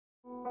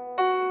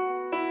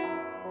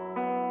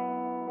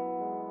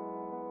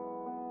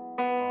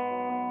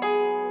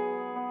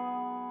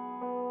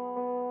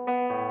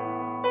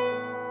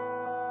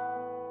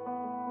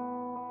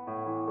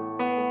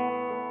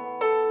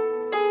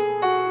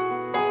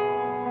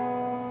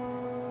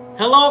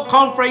Hello,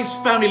 Conference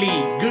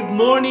Family! Good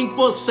morning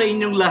po sa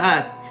inyong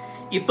lahat.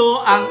 Ito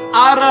ang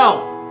araw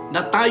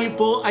na tayo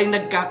po ay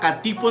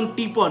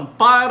nagkakatipon-tipon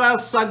para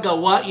sa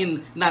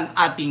gawain ng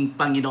ating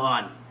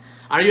Panginoon.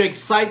 Are you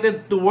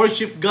excited to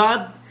worship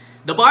God?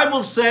 The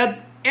Bible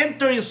said,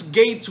 enter His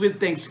gates with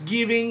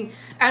thanksgiving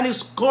and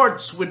His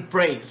courts with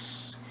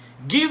praise.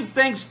 Give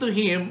thanks to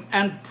Him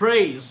and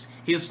praise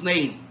His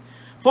name.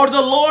 For the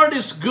Lord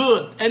is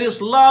good and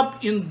His love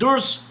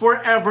endures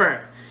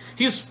forever.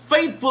 His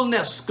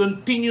faithfulness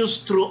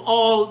continues through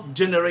all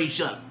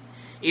generation.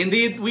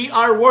 Indeed, we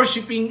are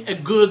worshiping a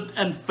good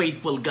and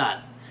faithful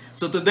God.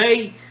 So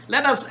today,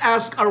 let us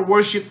ask our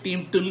worship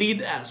team to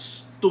lead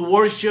us to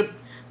worship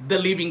the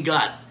living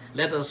God.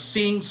 Let us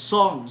sing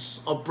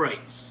songs of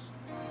praise.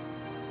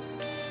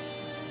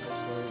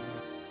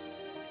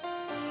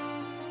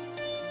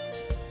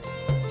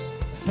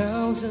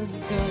 Thousand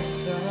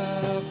times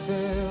I've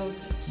failed,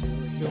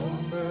 still your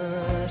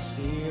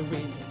mercy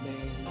remains.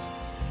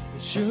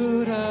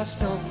 Should I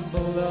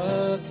stumble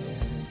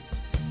again,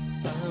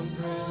 I'm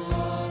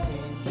proud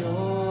in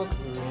your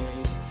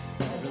grace.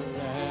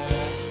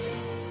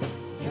 Everlasting,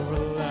 your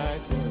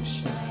light will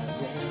shine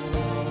when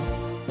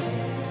all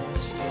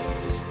else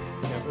fades.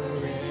 Never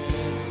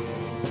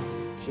ending,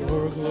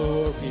 your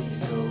glory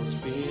goes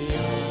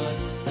beyond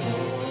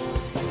all.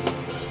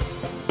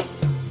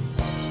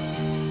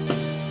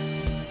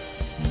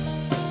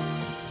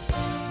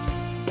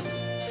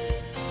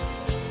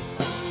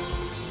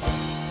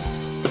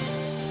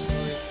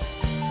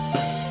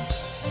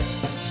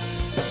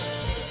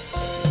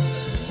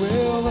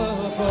 Will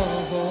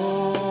above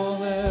all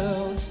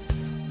else,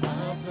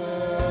 my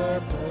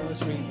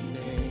purpose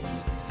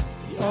remains.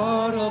 The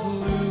art of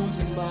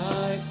losing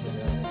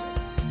myself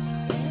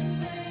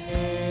and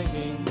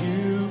giving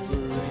you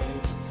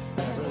praise.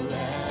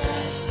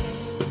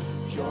 Everlasting,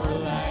 your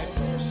light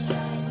will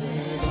shine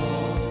when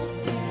all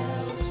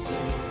else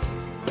fades.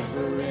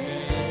 Never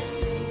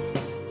ending,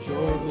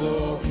 your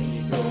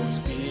glory goes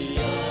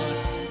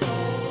beyond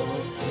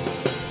all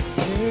things.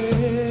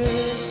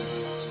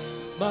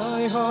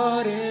 My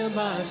heart and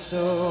my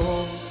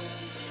soul,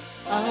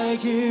 I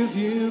give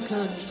you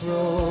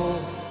control.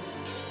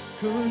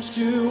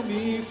 Consume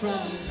me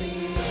from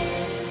the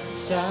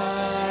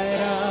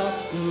inside out,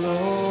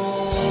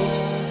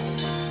 Lord.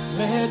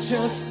 Let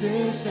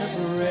justice and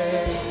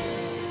grace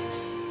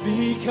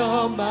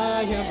become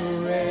my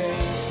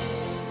embrace,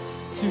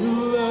 to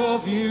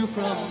love you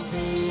from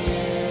the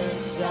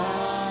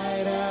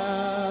inside out.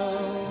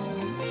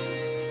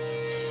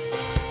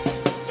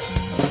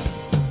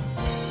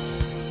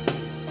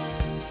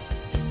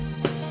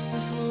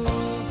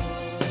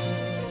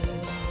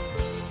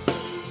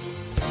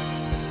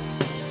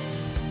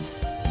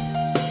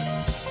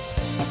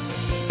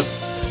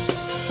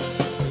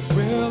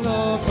 Will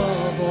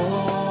above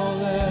all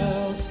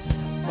else,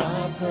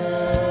 my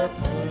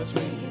purpose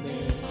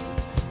remains.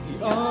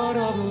 The art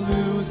of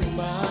losing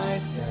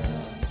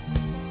myself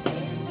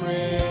and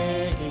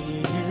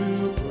bringing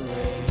you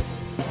praise.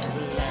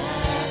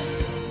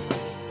 Everlasting,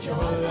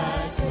 your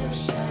light will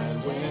shine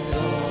when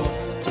all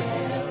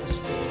else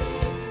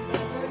fades.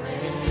 Never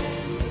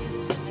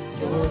ending,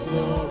 your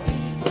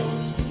glory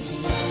goes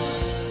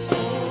beyond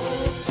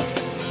all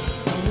things.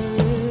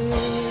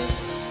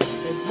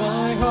 In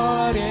my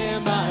heart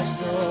and my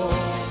soul,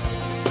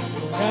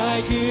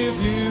 I give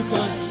you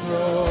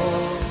control.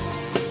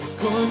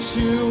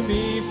 Consume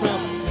me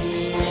from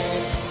the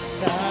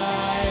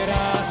inside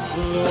out,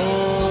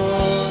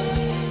 Lord.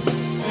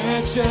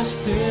 And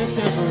justice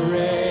and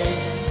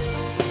grace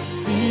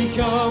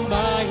become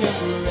my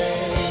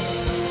embrace,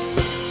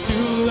 to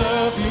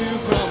love you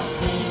from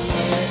the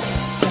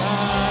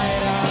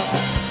inside out.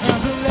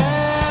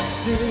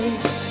 Everlasting,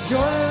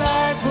 your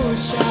light will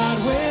shine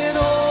when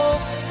all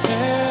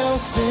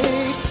else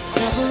fades.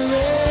 Never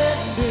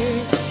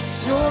ending,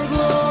 your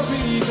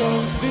glory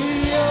goes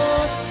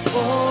beyond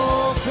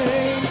all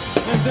things.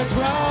 And the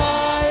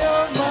cry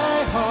of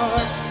my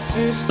heart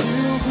is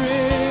to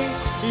bring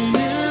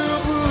you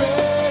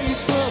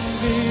praise from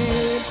the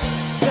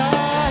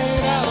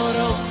inside out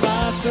of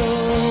my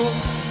soul.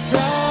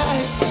 Cry,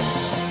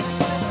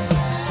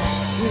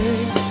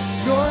 sing,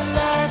 your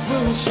light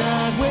will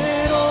shine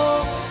when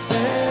all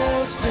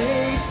else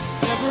fades.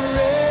 Never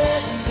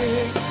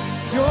ending,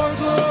 your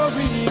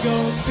glory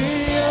goes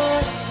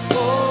beyond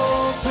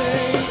all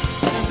things.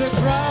 And the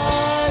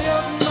cry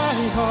of my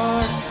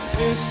heart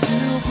is to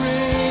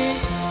bring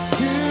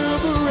you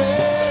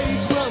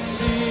praise from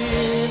the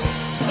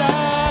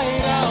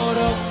inside out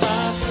of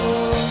my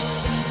soul.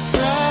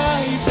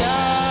 Cries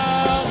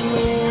out,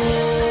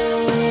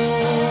 Lord.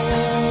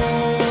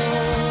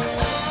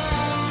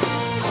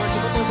 Lord,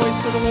 give up my voice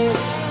for the Lord.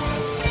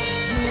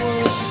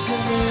 Worship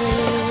your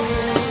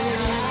name.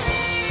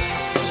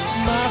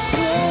 My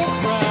soul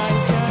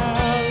cries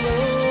out,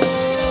 Lord.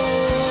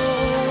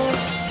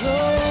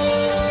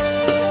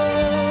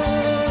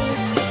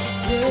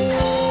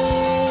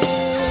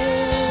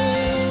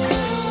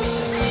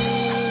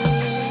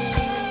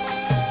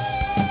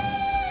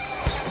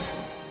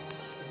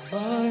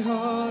 my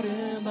heart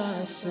and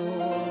my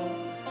soul.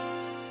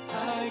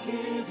 I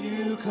give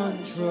you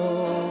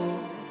control.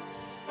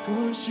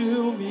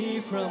 Consume me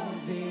from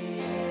the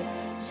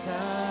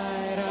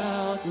inside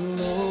out,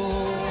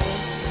 Lord.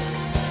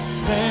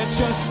 Let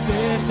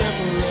justice and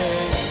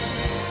grace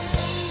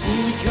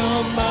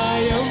become my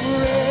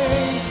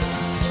embrace,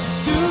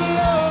 to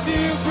love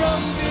you from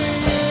the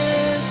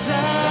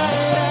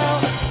inside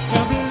out.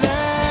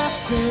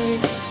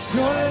 Everlasting,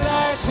 your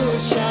light will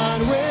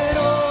shine when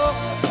all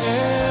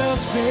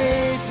else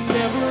fades.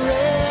 Never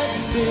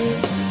ending,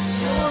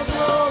 your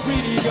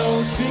glory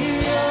goes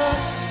beyond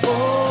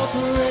all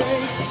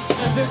praise.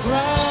 And the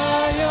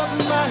cry of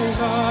my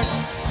heart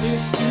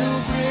is to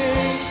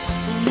bring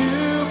you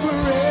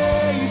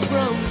praise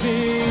from the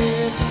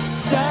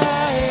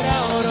inside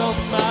out of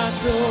my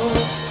soul.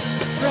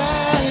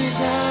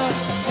 Rise out,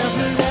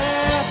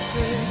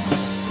 everlasting,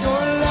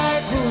 your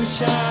light will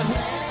shine.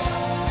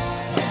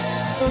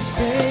 Those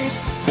fades,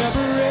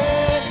 never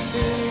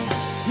ending,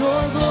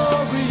 your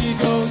glory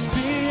goes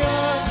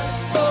beyond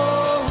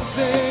all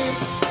things.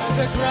 And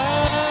the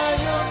cry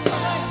of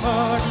my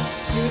heart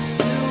is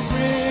to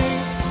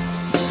bring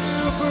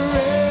you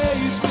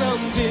praise from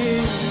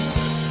the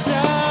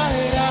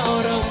inside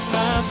out of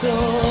my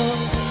soul.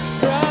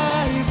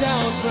 Rise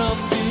out from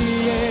the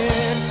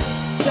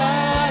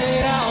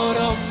inside out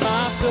of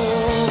my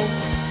soul.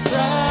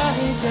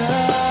 Rise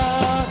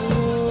out,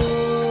 Lord.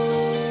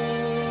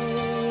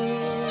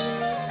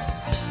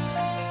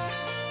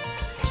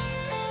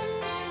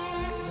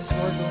 Yes,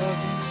 Lord, we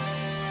love you.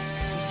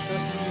 Just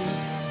trust in you.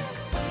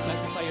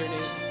 Magnify your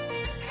name.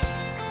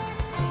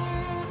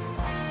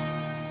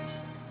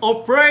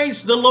 Oh,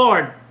 praise the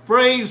Lord.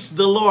 Praise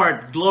the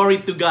Lord. Glory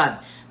to God.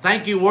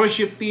 Thank you,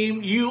 worship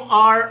team. You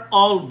are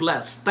all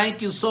blessed.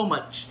 Thank you so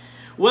much.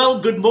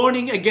 Well, good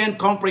morning again,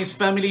 Compraise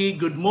family.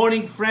 Good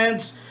morning,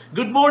 friends.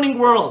 Good morning,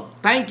 world.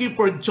 Thank you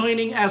for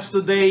joining us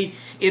today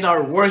in our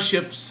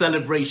worship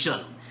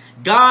celebration.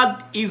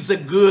 God is a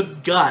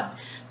good God.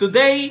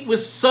 Today, we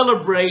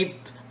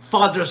celebrate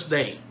Father's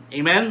Day.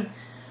 Amen?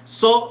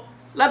 So,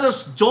 let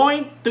us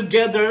join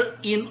together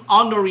in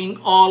honoring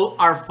all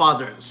our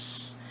fathers.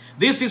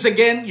 This is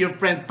again your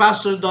friend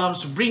Pastor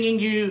Doms bringing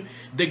you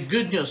the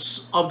good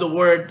news of the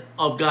Word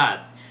of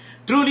God.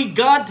 Truly,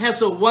 God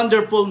has a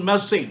wonderful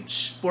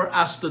message for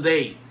us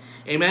today.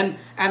 Amen.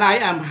 And I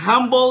am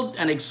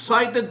humbled and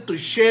excited to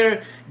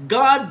share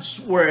God's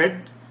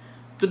Word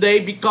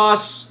today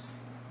because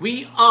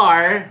we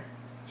are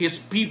His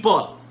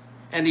people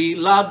and He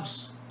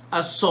loves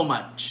us so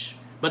much.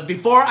 But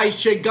before I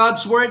share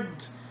God's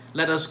Word,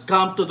 let us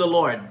come to the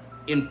Lord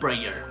in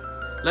prayer.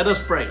 Let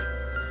us pray.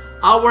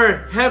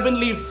 Our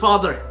Heavenly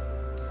Father,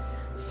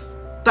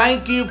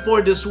 thank you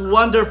for this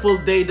wonderful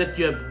day that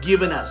you have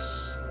given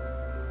us.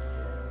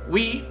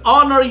 We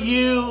honor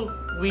you,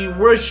 we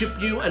worship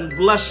you, and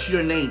bless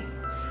your name.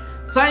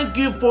 Thank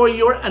you for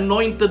your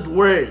anointed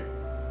word.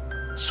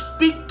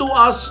 Speak to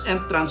us and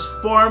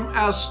transform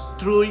us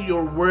through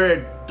your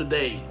word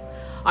today.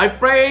 I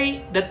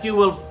pray that you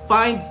will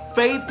find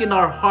faith in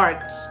our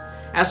hearts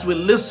as we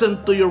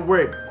listen to your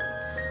word.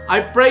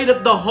 I pray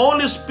that the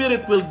Holy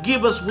Spirit will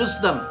give us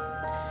wisdom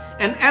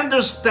and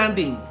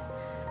understanding,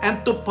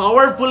 and to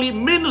powerfully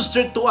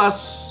minister to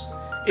us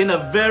in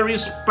a very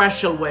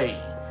special way.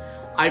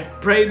 I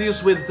pray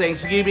this with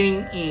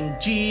thanksgiving in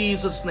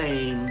Jesus'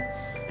 name.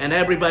 And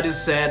everybody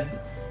said,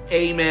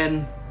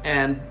 Amen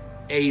and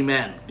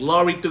Amen.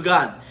 Glory to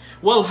God.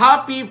 Well,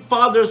 happy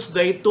Father's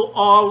Day to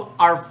all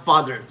our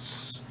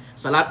fathers.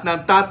 Sa lahat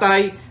ng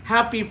tatay,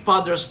 happy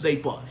Father's Day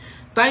po.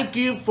 Thank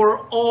you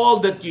for all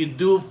that you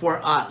do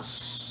for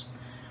us.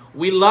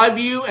 We love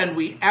you and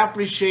we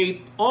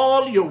appreciate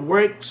all your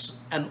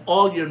works and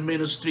all your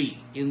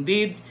ministry.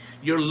 Indeed,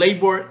 your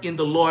labor in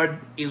the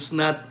Lord is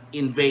not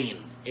in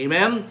vain.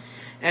 Amen?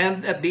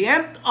 And at the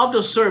end of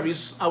the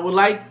service, I would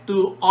like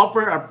to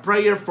offer a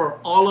prayer for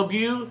all of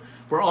you,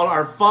 for all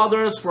our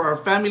fathers, for our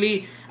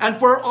family, and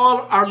for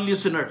all our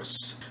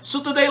listeners. So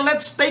today,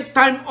 let's take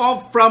time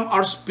off from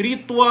our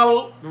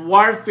spiritual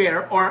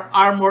warfare or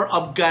armor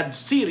of God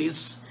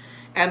series,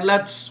 and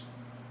let's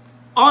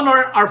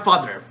honor our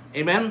Father.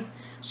 Amen?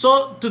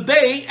 So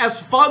today, as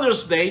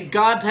Father's Day,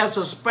 God has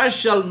a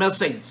special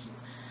message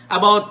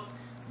about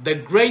the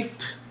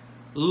great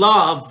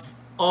love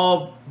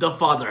of the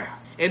Father.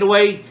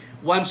 Anyway,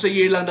 once a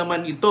year lang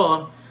naman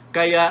ito,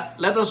 kaya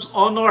let us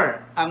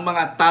honor ang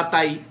mga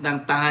tatay ng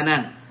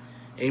tahanan.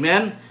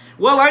 Amen?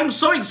 Well, I'm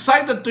so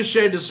excited to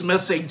share this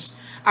message,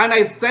 and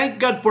I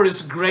thank God for His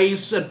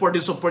grace and for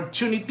this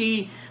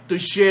opportunity to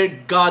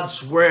share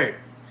God's Word.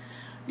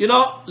 You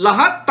know,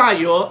 lahat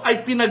tayo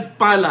ay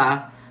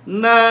pinagpala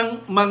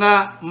ng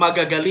mga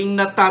magagaling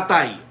na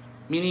tatay,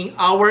 meaning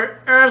our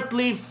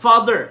earthly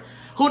father,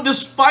 who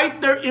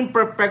despite their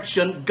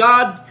imperfection,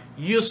 God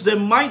used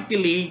them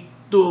mightily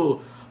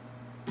to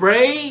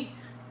pray,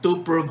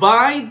 to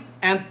provide,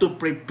 and to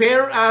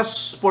prepare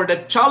us for the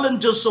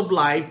challenges of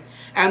life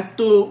and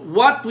to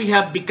what we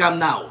have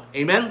become now.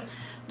 Amen?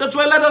 That's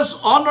why let us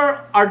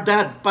honor our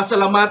dad.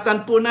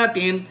 Pasalamatan po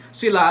natin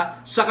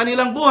sila sa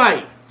kanilang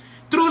buhay.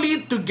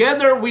 Truly,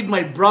 together with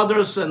my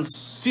brothers and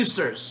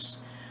sisters,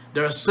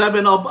 there are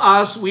 7 of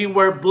us, we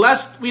were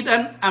blessed with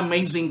an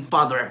amazing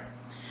father.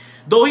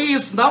 Though he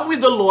is now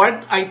with the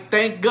Lord, I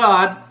thank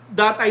God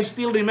that I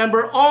still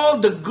remember all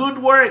the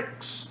good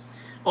works,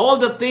 all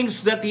the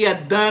things that he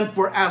had done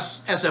for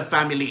us as a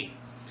family.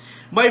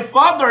 My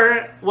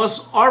father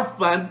was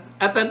orphaned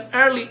at an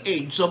early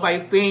age of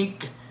I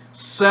think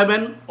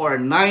 7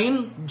 or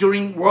 9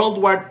 during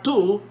World War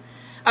II,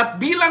 at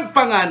bilang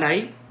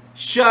panganay,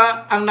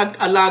 siya ang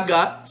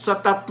nag-alaga sa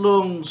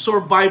 3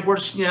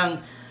 survivors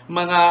niyang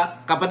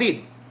mga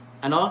kapatid.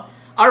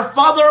 Our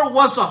father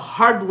was a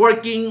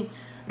hardworking,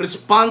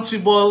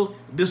 responsible,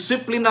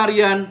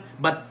 disciplinarian,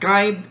 but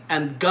kind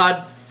and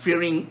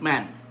God-fearing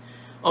man.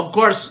 Of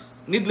course,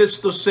 needless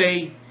to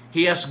say,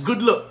 he has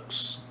good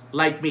looks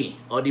like me.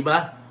 O, di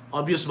ba?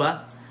 Obvious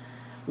ba?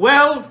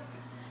 Well,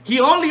 he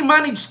only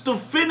managed to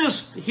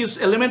finish his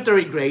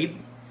elementary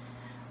grade,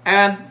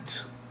 and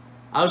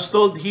I was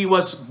told he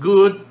was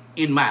good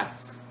in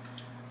math.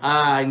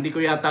 Hindi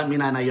ko yata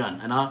minana yun.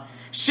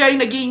 Siya ay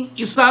naging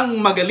isang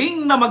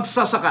magaling na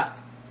magsasaka,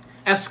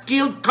 a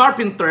skilled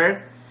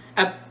carpenter,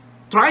 a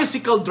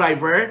tricycle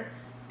driver,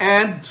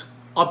 and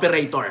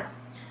operator.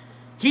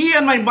 He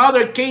and my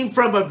mother came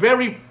from a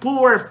very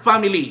poor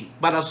family,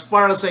 but as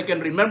far as I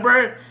can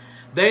remember,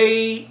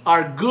 they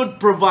are good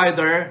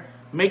provider,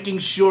 making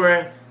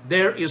sure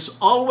there is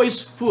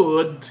always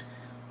food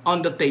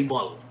on the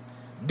table,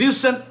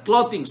 decent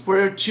clothing for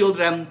your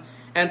children,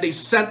 and they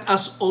sent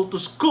us all to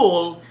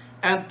school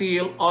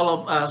until all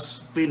of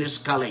us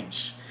finished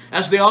college.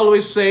 As they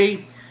always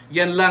say,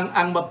 yan lang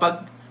ang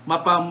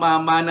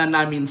mapamamana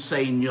namin sa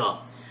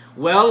inyo.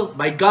 Well,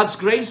 by God's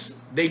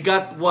grace, they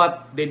got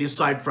what they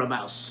desired from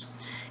us.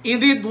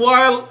 Indeed,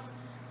 while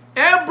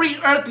every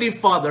earthly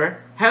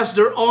father has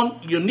their own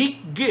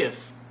unique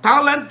gift,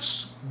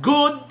 talents,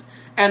 good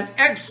and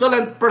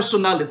excellent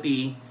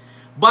personality,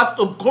 but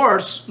of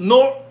course,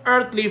 no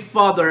earthly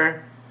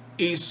father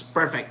is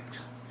perfect.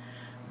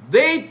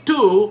 They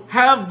too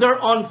have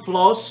their own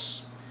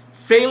flaws,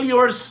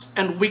 failures,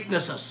 and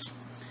weaknesses.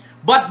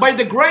 But by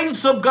the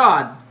grace of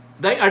God,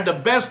 they are the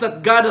best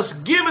that God has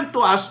given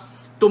to us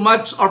to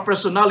match our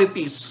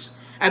personalities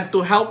and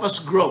to help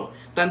us grow.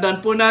 Tandaan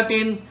po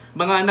natin,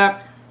 mga anak,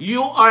 you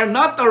are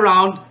not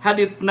around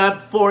had it not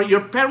for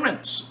your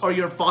parents or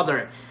your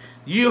father.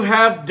 You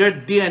have their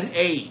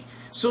DNA.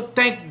 So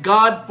thank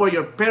God for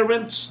your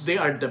parents. They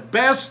are the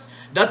best.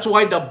 That's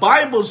why the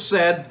Bible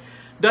said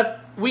that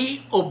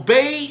we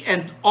obey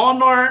and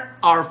honor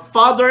our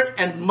father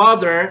and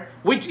mother,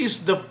 which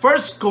is the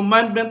first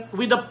commandment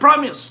with a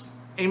promise.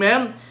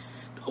 Amen?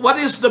 What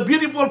is the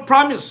beautiful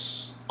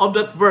promise of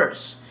that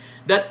verse?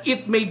 That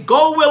it may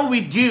go well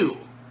with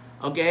you.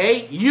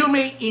 Okay? You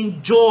may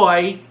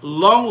enjoy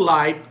long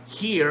life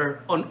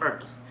here on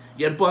earth.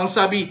 Yan po ang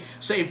sabi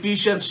sa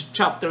Ephesians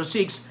chapter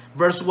 6,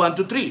 verse 1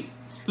 to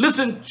 3.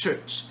 Listen,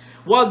 church.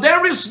 While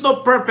there is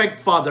no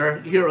perfect father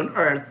here on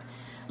earth,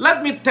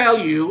 let me tell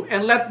you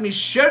and let me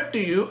share to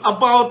you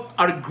about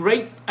our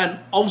great and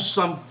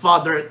awesome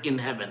Father in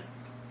heaven.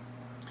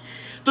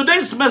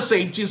 Today's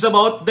message is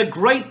about the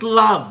great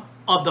love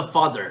of the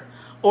Father,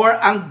 or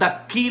ang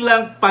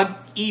dakilang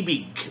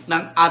pag-ibig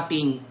ng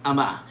ating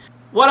Ama.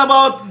 What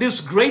about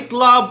this great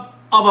love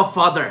of a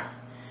Father?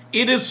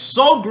 It is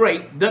so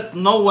great that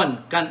no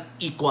one can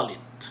equal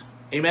it.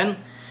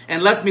 Amen? And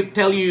let me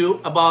tell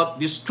you about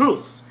this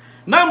truth.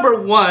 Number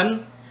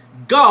 1,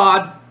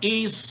 God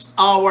is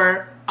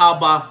our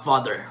Abba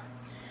Father.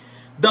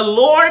 The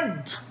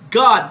Lord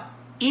God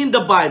in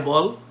the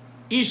Bible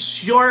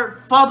is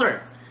your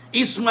Father,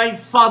 is my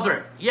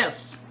Father.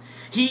 Yes,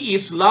 He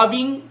is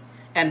loving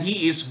and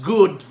He is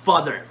good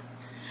Father.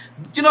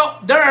 You know,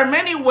 there are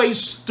many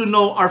ways to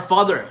know our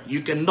Father.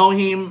 You can know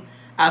Him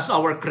as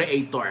our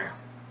Creator.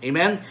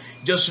 Amen?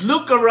 Just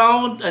look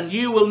around and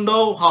you will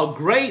know how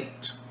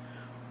great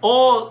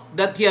all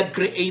that He had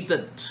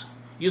created.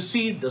 You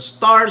see the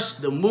stars,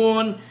 the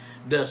moon,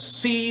 the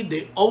sea,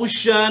 the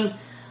ocean,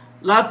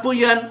 lahat po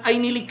yan ay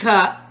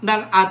nilikha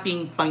ng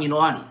ating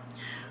Panginoon.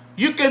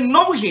 You can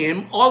know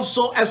Him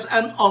also as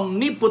an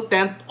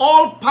omnipotent,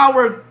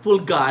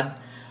 all-powerful God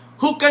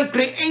who can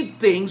create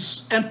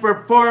things and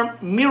perform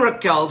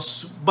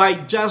miracles by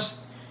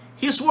just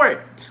His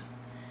word.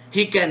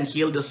 He can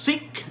heal the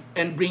sick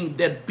and bring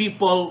dead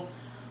people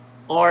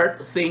or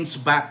things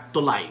back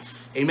to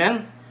life.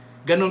 Amen?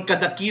 Ganun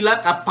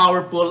kadakila,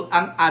 ka-powerful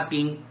ang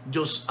ating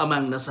Diyos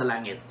Amang nasa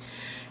langit.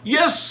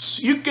 Yes,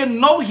 you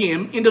can know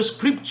Him in the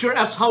Scripture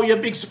as how you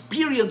have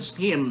experienced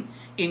Him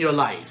in your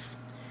life.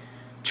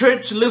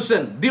 Church,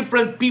 listen,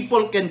 different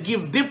people can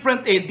give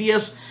different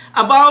ideas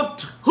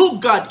about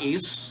who God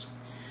is.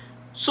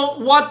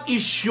 So what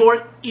is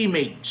your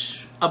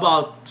image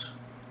about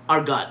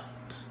our God?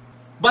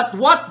 But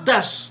what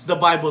does the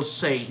Bible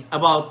say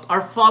about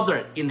our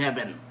Father in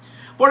heaven?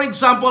 For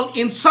example,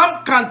 in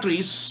some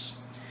countries,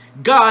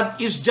 God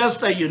is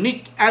just a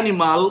unique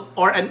animal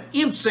or an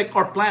insect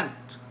or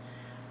plant.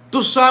 To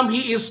some,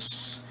 He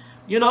is,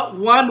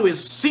 one who is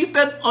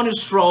seated on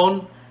His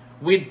throne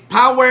with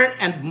power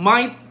and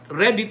might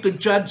ready to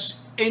judge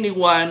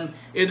anyone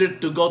either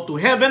to go to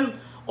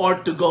heaven or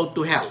to go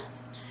to hell.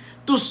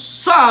 To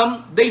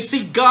some, they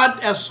see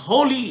God as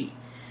holy,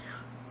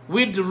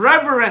 with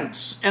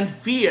reverence and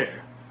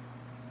fear,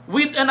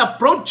 with an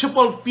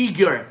approachable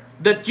figure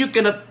that you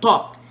cannot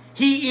talk.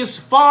 He is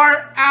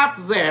far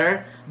up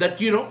there that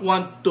you don't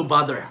want to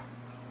bother.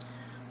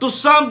 To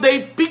some,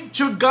 they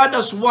picture God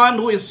as one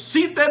who is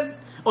seated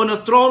on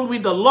a throne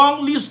with a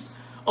long list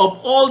of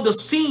all the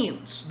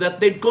sins that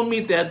they've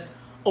committed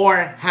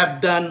or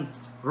have done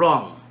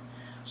wrong.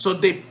 So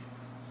they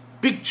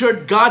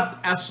pictured God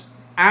as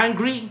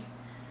angry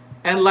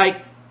and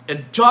like a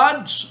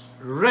judge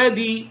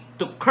ready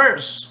to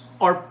curse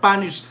or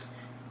punish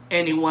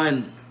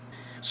anyone.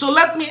 So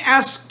let me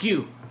ask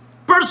you,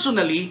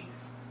 personally,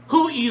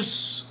 who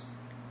is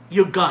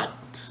your God?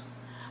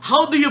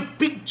 How do you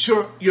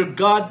picture your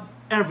God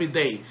every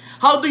day?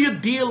 How do you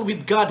deal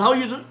with God?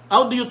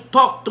 How do you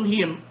talk to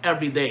Him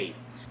every day?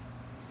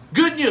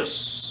 Good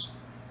news.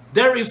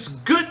 There is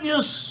good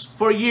news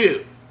for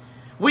you.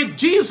 With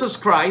Jesus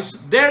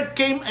Christ, there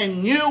came a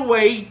new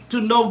way to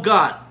know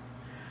God.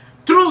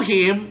 Through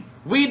Him,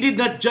 we did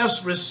not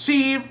just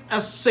receive a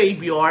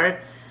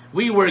Savior,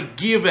 we were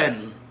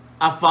given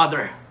a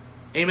Father.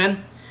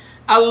 Amen?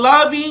 A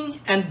loving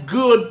and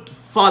good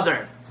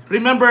Father.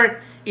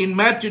 Remember in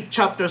Matthew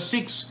chapter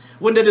 6,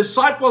 when the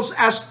disciples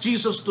asked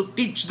Jesus to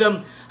teach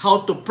them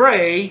how to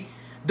pray,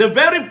 the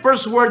very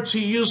first words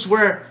He used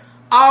were,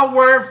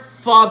 Our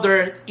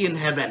Father in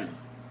Heaven.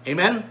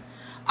 Amen?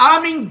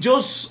 Aming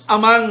Diyos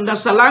amang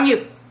nasa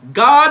langit,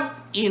 God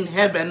in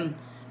heaven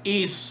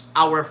is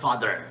our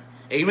Father.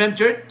 Amen,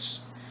 church?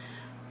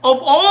 Of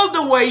all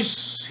the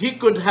ways He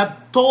could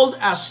have told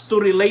us to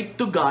relate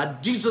to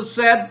God, Jesus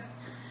said,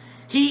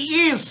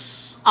 He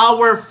is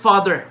our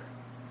Father.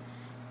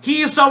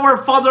 He is our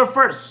Father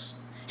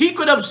first. He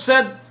could have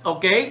said,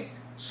 okay,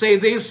 say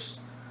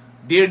this,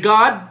 Dear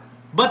God,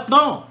 but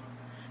no.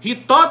 He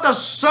taught us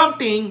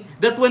something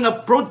that when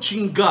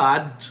approaching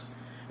God,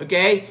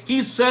 okay,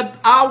 He said,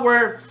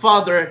 Our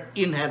Father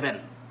in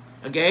heaven.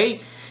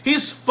 Okay?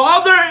 His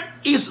Father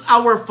is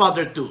our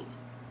Father too.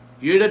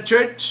 You're the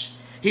church.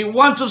 He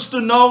wants us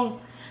to know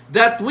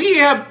that we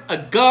have a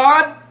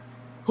God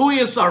who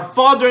is our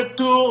Father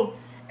too,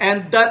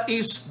 and that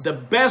is the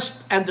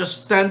best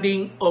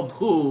understanding of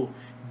who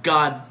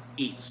God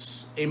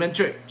is. Amen,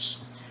 church.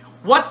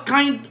 What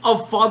kind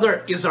of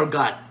Father is our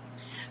God?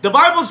 The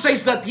Bible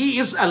says that He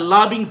is a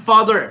loving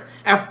Father,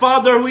 a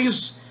Father who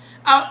is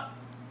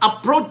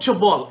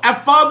approachable, a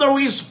Father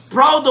who is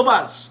proud of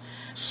us,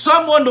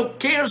 someone who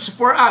cares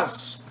for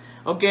us.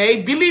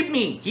 Okay, believe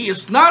me, He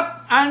is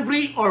not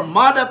angry or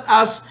mad at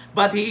us,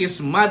 but He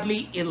is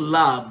madly in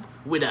love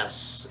with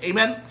us.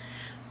 Amen?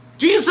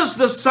 Jesus,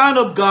 the Son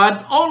of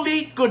God,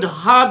 only could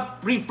have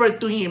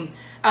referred to Him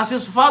as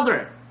His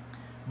Father.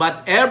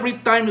 But every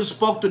time He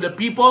spoke to the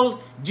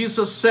people,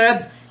 Jesus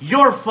said,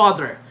 Your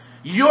Father,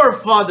 Your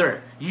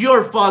Father,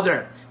 Your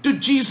Father. To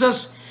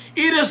Jesus,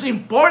 it is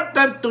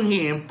important to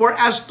Him for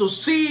us to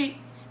see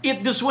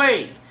it this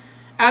way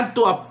and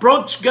to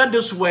approach God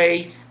this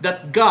way,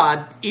 that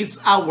God is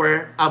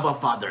our Abba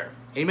Father.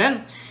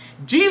 Amen?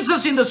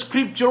 Jesus in the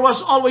scripture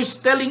was always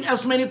telling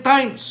us many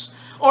times,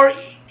 or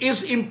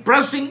is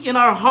impressing in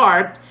our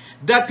heart,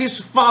 that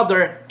His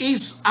Father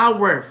is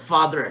our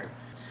Father.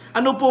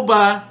 Ano po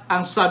ba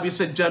ang sabi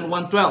sa John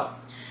 1:12?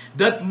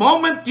 That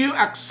moment you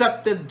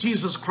accepted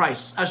Jesus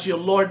Christ as your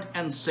Lord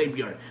and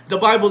Savior, the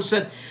Bible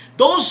said,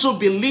 those who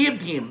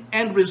believed Him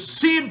and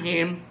received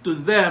Him, to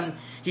them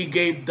He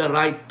gave the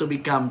right to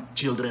become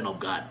children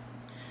of God.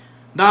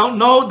 Now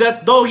know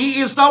that though He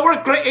is our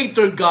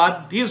Creator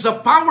God, He is a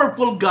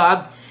powerful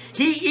God,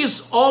 He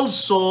is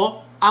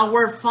also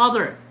our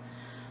Father.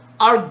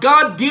 Our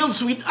God deals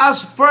with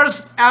us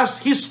first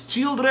as His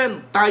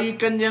children. Tayo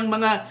Kanyang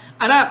mga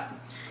anak.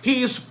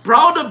 He is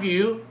proud of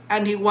you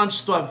and He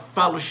wants to have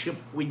fellowship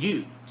with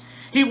you.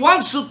 He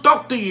wants to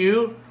talk to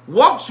you,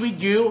 walks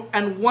with you,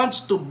 and wants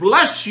to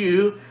bless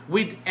you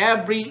with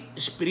every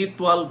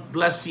spiritual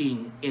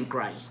blessing in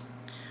Christ.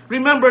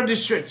 Remember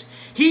this, church.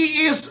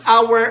 He is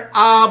our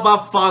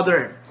Abba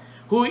Father,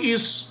 who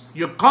is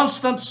your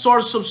constant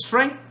source of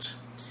strength.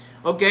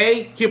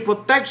 Okay? He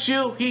protects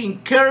you. He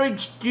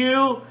encouraged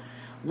you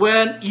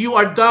when you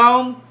are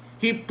down.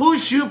 He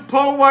pushes you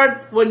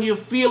forward when you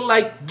feel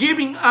like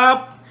giving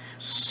up.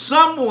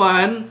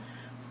 Someone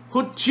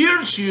who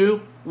cheers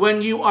you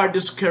when you are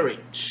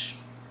discouraged.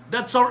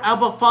 That's our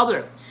Abba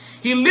Father.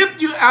 He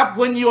lifts you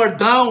up when you are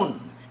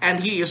down,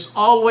 and He is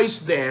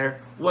always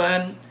there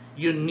when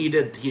you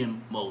needed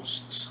Him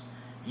most.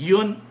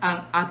 Yun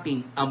ang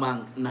ating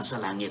Amang nasa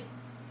langit.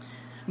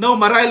 Now,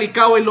 marahil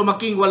ikaw ay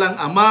lumaking walang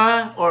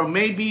ama, or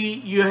maybe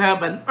you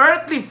have an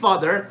earthly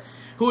father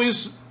who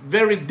is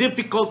very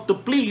difficult to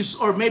please,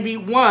 or maybe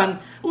one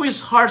who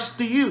is harsh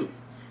to you.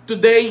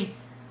 Today,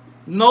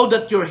 know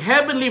that your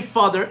Heavenly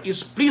Father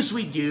is pleased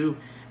with you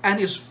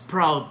and is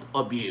proud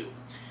of you.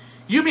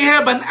 You may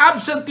have an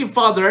absentee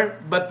father,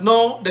 but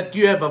know that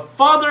you have a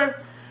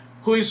Father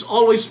who is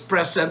always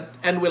present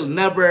and will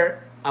never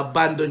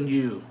abandon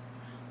you.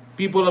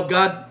 People of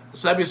God,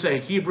 sabi sa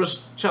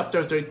Hebrews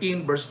chapter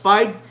 13 verse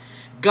 5,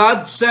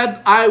 God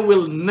said, I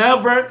will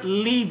never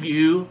leave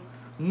you,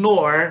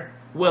 nor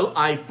will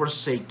I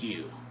forsake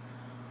you.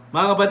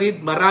 Mga kapatid,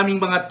 maraming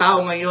mga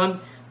tao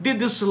ngayon, they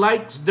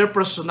dislike their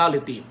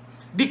personality.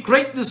 They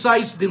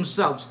criticize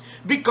themselves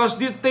because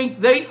they think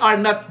they are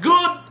not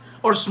good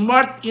or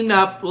smart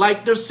enough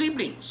like their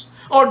siblings.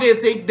 Or they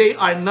think they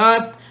are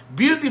not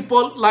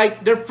beautiful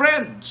like their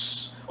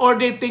friends. Or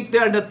they think they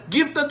are not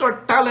gifted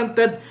or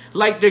talented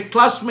like their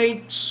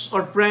classmates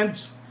or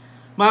friends.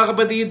 Mga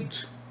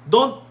kapatid,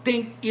 don't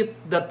think it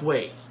that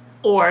way.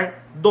 Or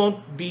don't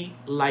be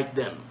like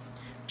them.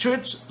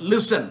 Church,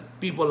 listen,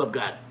 people of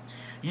God.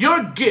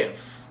 Your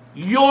gift,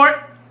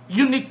 your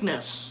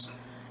uniqueness,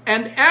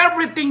 and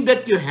everything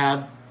that you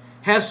have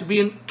has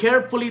been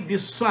carefully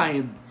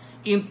designed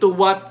into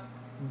what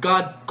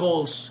God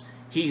calls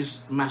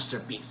His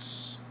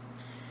masterpiece.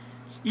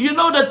 You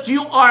know that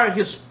you are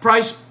His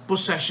prized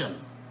possession.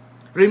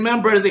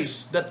 Remember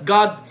this, that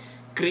God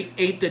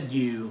created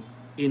you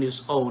in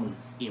His own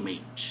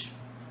image.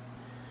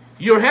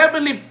 Your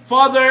Heavenly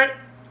Father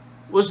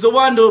was the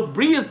one who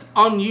breathed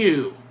on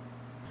you.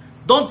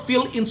 Don't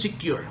feel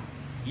insecure.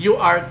 You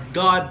are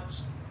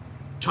God's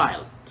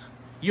child.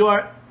 You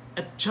are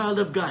a child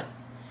of God.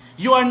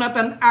 You are not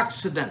an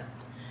accident.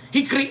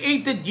 He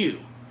created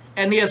you,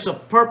 and He has a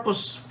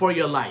purpose for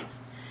your life.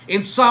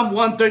 In Psalm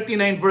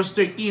 139 verse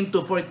 13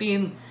 to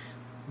 14,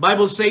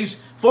 Bible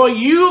says, For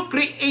you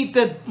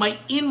created my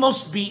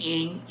inmost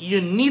being,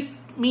 you knit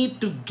me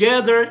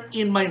together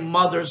in my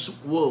mother's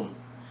womb.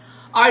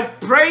 I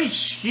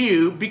praise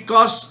you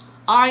because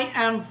I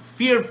am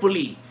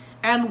fearfully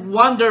and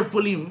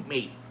wonderfully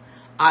made.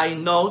 I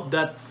know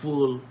that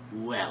full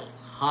well.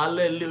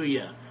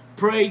 Hallelujah.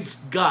 Praise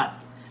God.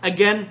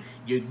 Again,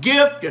 your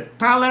gift, your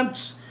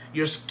talents,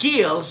 your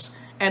skills,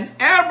 and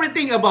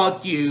everything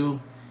about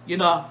you, you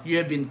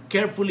have been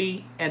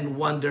carefully and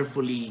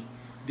wonderfully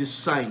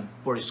designed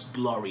for His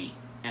glory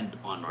and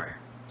honor.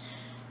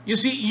 You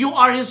see, you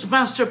are His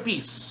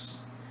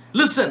masterpiece.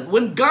 Listen,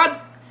 when God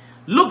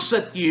looks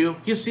at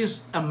you, He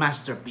sees a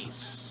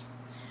masterpiece.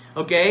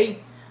 Okay?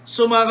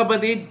 So mga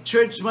kapatid,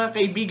 church, mga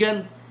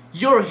kaibigan,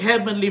 your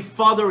Heavenly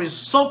Father is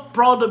so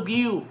proud of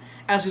you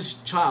as His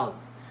child.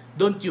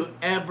 Don't you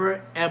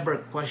ever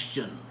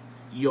question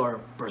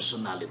your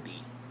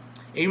personality.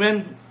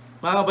 Amen?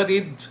 Mga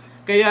kapatid,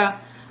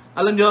 kaya,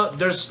 alam nyo,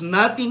 there's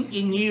nothing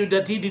in you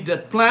that He did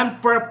not plan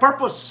for a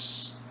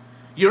purpose.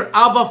 Your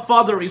Abba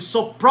Father is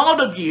so proud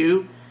of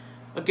you,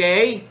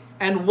 okay,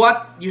 and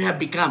what you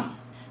have become.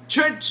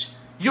 Church,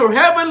 your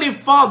Heavenly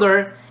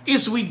Father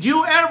is with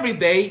you every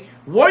day,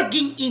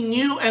 working in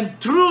you and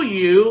through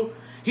you.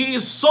 He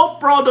is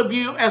so proud of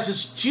you as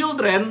His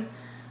children.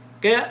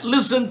 Kaya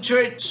listen,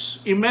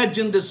 church,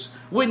 imagine this.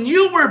 When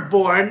you were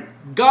born,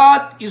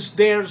 God is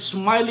there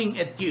smiling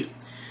at you.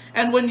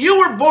 And when you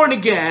were born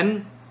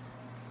again,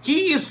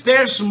 He is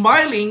there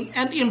smiling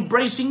and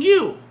embracing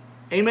you.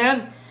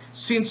 Amen?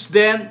 Since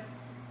then,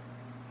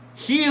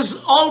 He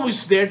is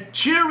always there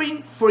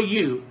cheering for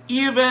you,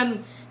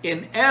 even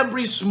in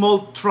every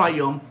small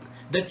triumph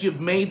that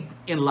you've made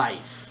in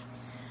life.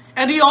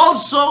 And He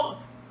is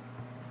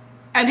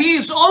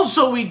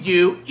also with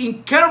you,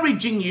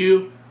 encouraging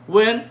you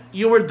when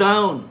you were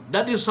down.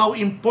 That is how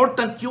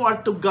important you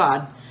are to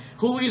God,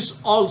 who is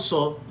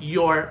also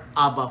your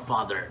Abba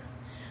Father.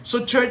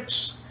 So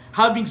church,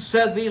 having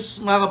said this,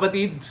 mga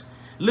kapatid,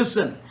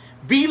 listen,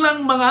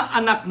 bilang mga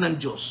anak ng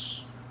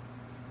Diyos,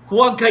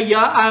 huwag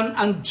hayaan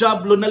ang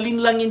dyablo na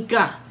linlangin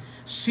ka,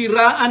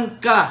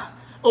 siraan ka,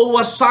 o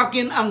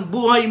wasakin ang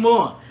buhay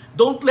mo.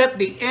 Don't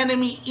let the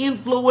enemy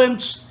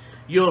influence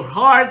your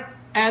heart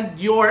and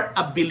your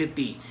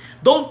ability.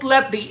 Don't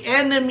let the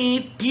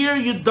enemy tear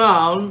you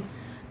down,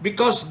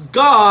 because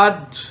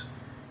God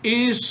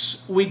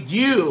is with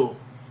you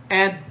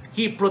and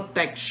He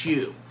protects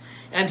you.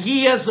 And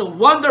He has a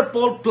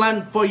wonderful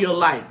plan for your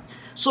life.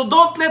 So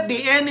don't let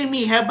the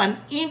enemy have an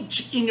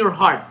inch in your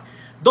heart.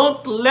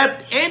 Don't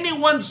let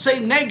anyone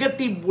say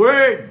negative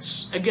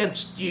words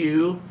against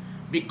you,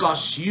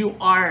 because you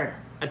are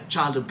a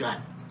child of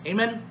God.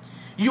 Amen?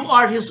 You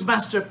are His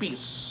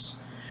masterpiece.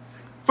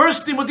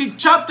 1 Timothy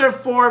chapter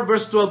 4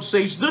 verse 12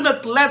 says, Do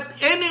not let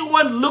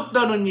anyone look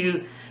down on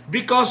you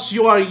because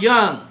you are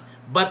young,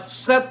 but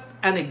set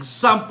an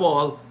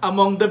example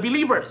among the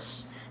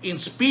believers in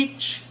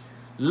speech,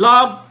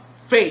 love,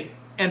 faith,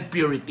 and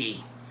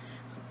purity.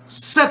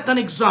 Set an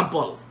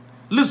example.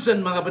 Listen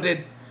mga kapatid,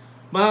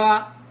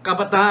 mga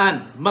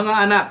kabataan, mga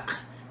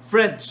anak,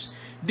 friends,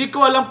 di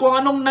ko alam kung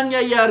anong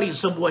nangyayari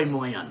sa buhay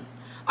mo ngayon.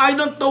 I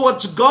don't know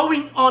what's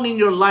going on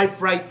in your life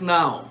right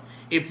now.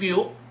 If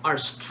you are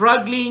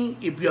struggling,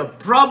 if you have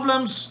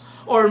problems,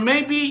 or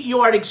maybe you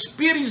are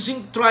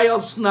experiencing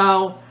trials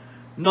now,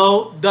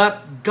 know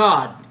that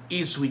God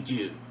is with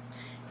you.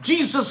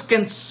 Jesus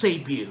can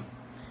save you.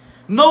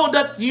 Know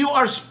that you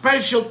are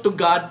special to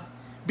God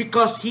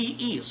because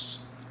He is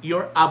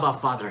your Abba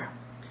Father.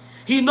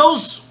 He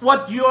knows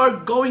what you are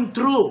going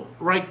through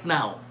right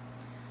now.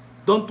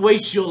 Don't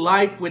waste your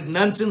life with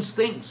nonsense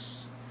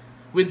things.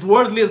 with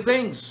worldly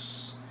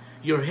things.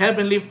 Your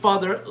heavenly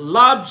Father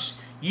loves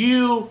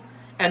you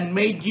and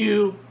made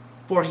you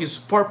for His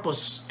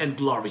purpose and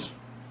glory.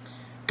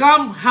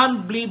 Come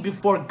humbly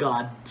before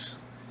God,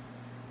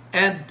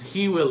 and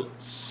He will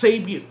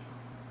save you.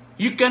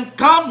 You can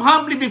come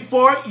humbly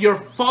before your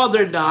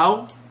Father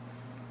now,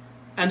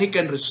 and He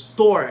can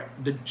restore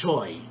the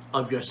joy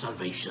of your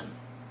salvation.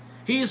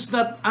 He is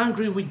not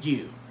angry with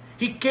you.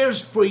 He cares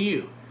for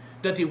you,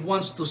 that He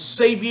wants to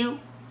save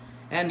you,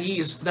 and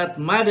He is not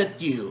mad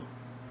at you,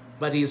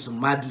 but He is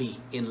madly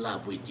in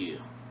love with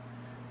you.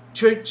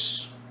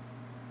 Church,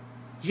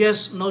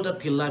 yes, know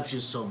that He loves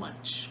you so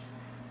much.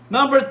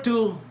 Number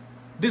 2,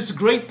 this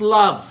great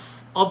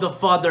love of the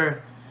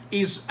Father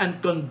is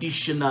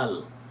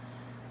unconditional.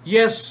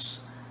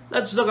 Yes,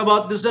 let's talk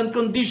about this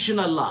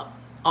unconditional love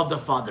of the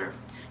Father.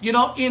 You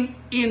know, in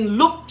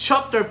Luke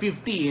chapter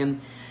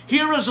 15,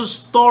 here is a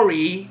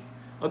story,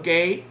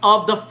 okay,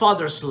 of the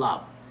Father's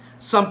love.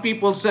 Some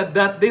people said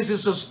that this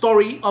is a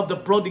story of the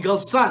prodigal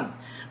son.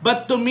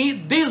 But to me,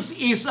 this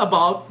is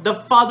about the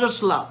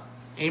Father's love.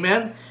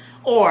 Amen?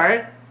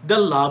 Or the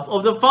love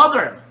of the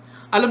Father.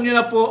 Alam niyo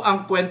na po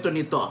ang kwento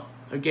nito.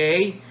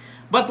 Okay?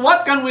 But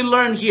what can we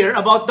learn here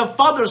about the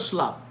Father's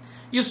love?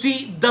 You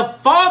see, the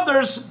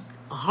Father's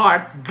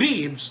heart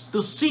grieves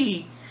to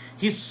see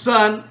His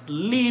Son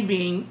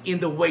living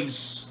in the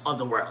ways of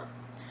the world.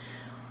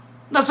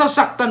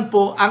 Nasasaktan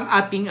po ang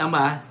ating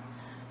Ama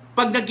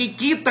pag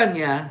nakikita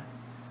niya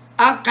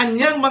ang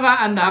kanyang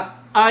mga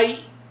anak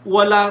ay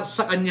wala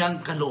sa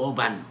kanyang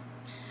kalooban.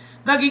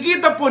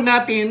 Nakikita po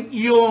natin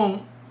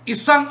yung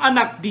isang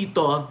anak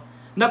dito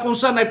na kung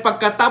saan ay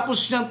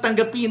pagkatapos niyang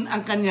tanggapin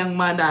ang kanyang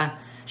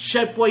mana,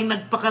 siya po ay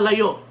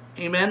nagpakalayo.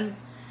 Amen?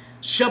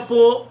 Siya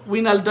po,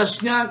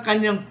 winaldas niya ang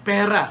kanyang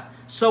pera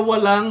sa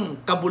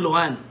walang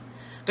kabuluhan.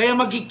 Kaya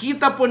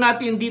makikita po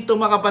natin dito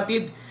mga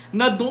kapatid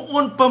na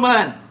doon pa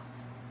man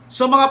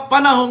sa mga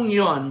panahong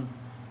yon,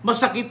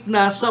 masakit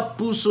na sa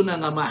puso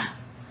ng Ama.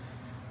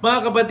 Mga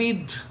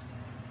kapatid,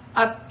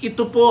 at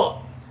ito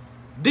po,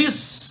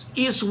 this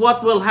is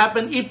what will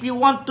happen if you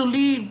want to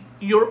live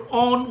your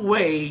own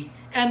way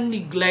and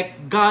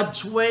neglect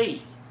God's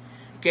way.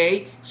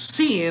 Okay?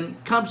 Sin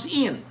comes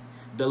in.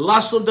 The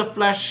lust of the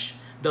flesh,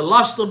 the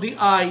lust of the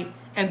eye,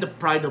 and the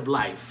pride of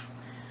life.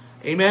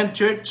 Amen,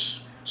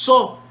 church?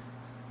 So,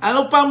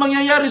 ano pa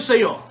mangyayari sa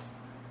iyo?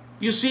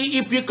 You see,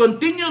 if you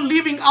continue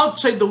living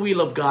outside the will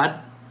of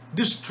God,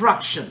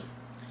 destruction.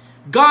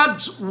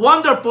 God's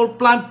wonderful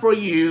plan for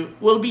you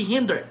will be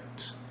hindered.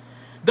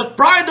 The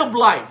pride of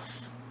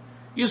life.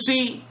 You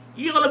see,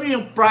 yung alam niyo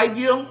yung pride,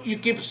 you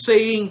keep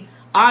saying,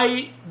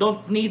 I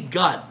don't need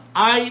God.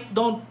 I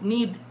don't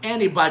need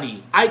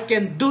anybody. I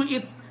can do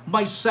it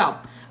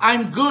myself.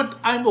 I'm good.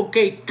 I'm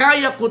okay.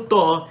 Kaya ko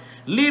to.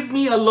 Leave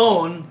me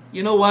alone.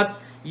 You know what?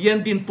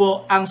 Yan din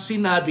po ang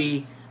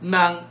sinabi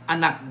ng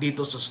anak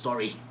dito sa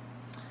story.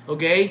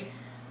 Okay?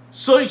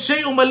 So,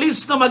 siya'y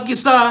umalis na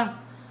mag-isa.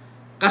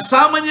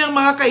 Kasama niyang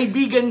mga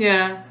kaibigan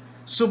niya.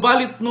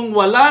 Subalit nung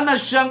wala na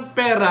siyang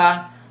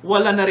pera,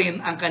 wala na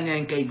rin ang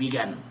kanyang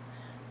kaibigan.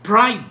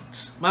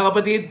 Pride. Mga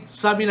kapatid,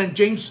 sabi ng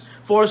James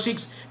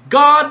 4:6,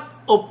 God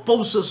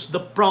opposes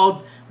the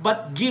proud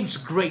but gives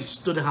grace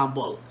to the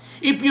humble.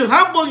 If you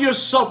humble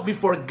yourself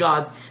before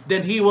God,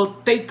 then He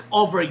will take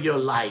over your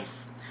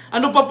life.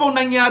 Ano pa pong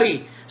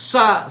nangyari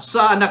sa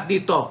anak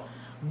dito?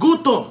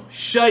 Gutom.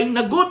 Siya'y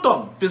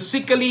nagutom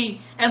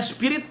physically and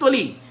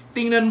spiritually.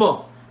 Tingnan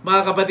mo,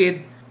 mga kapatid,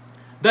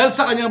 dahil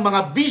sa kanyang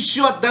mga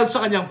bisyo at dahil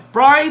sa kanyang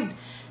pride,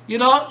 you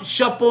know,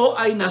 siya po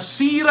ay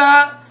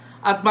nasira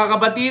at mga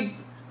kapatid,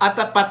 at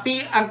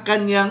pati ang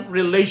kanyang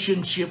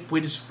relationship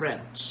with his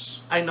friends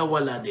ay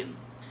nawala din.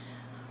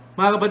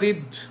 Mga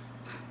kapatid,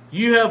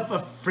 you have a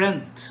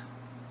friend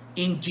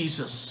in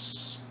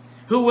Jesus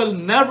who will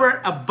never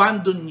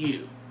abandon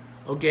you.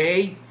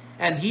 Okay?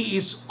 And He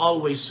is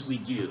always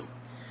with you.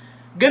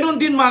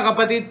 Ganon din mga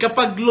kapatid,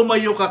 kapag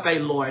lumayo ka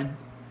kay Lord,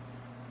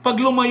 pag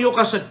lumayo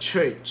ka sa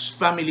church,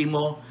 family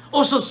mo,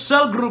 o sa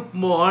cell group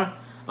mo,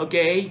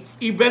 okay,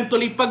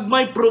 eventually pag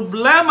may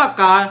problema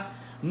ka,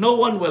 no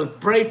one will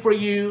pray for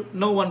you,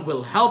 no one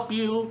will help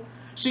you.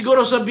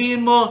 Siguro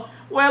sabihin mo,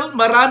 well,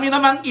 marami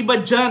namang iba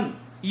dyan.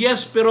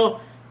 Yes, pero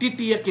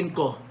titiyakin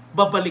ko,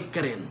 babalik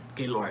ka rin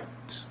kay Lord.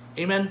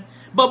 Amen?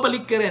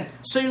 Babalik ka rin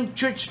sa yung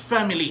church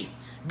family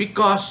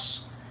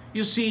because,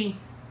 you see,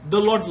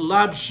 the Lord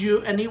loves you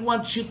and He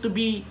wants you to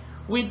be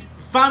with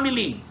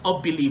family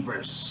of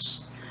believers.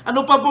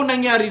 Ano pa pong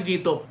nangyari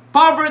dito?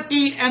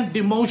 Poverty and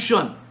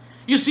demotion.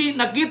 You see,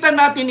 nakita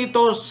natin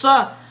ito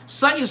sa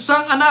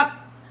isang anak.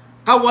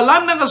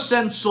 Kawalan ng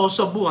asenso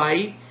sa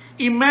buhay.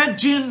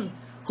 Imagine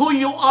who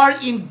you are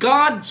in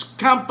God's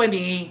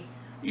company.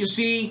 You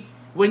see,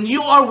 when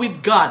you are with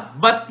God.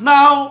 But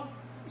now,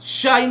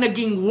 siya ay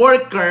naging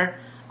worker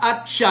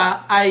at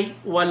siya ay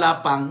wala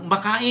pang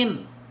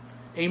makain.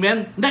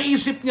 Amen?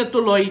 Naisip niya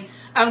tuloy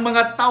ang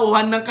mga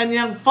tauhan ng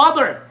kanyang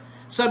father.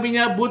 Sabi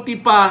niya, buti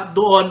pa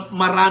doon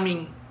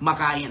maraming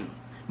makain.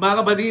 Mga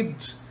kapatid,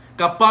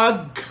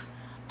 kapag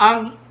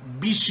ang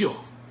bisyo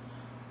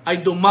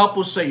ay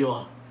dumapos sa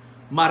iyo,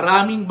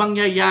 maraming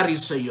mangyayari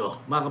sa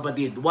iyo, mga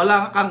kapatid.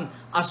 Wala kang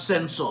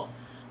asenso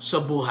sa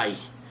buhay.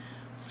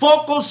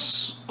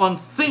 Focus on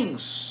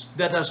things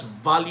that has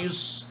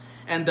values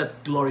and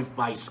that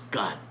glorifies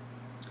God.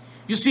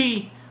 You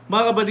see,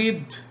 mga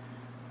kapatid,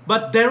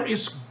 but there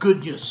is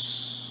good news.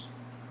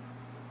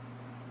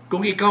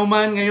 Kung ikaw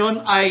man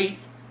ngayon ay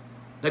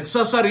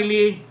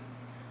nagsasarili,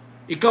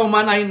 ikaw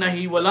man ay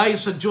nahiwalay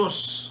sa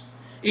Diyos,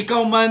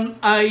 ikaw man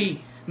ay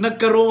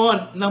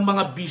nagkaroon ng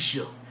mga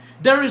bisyo,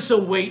 there is a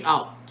way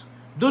out.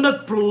 Do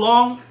not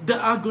prolong the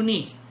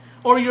agony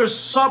or your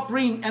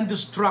suffering and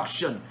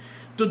destruction.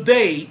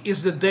 Today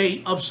is the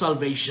day of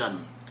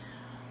salvation.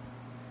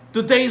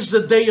 Today is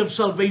the day of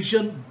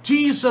salvation.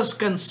 Jesus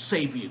can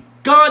save you.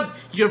 God,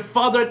 your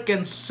Father,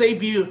 can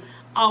save you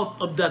out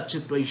of that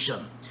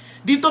situation.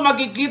 Dito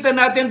makikita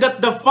natin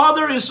that the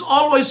Father is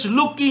always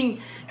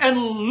looking and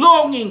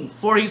longing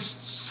for His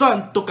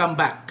Son to come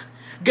back.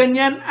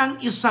 Ganyan ang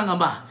isang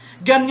Ama.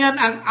 Ganyan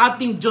ang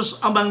ating Diyos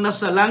Amang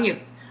nasa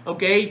langit.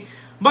 Okay?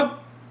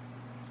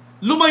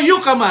 Lumayo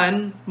ka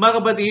man, mga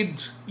kapatid,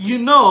 you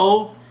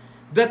know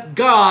that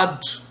God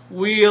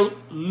will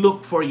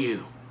look for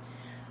you.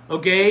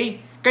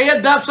 Okay? Kaya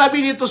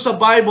sabi dito sa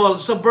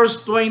Bible, sa verse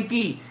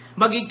 20,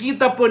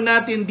 makikita po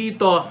natin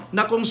dito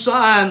na kung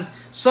saan,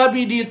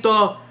 sabi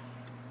dito,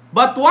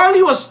 but while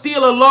he was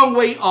still a long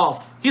way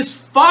off, his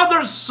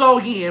father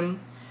saw him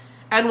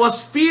and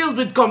was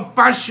filled with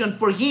compassion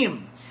for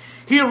him.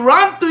 He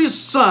ran to his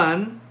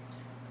son,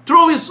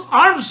 threw his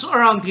arms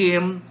around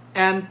him,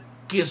 and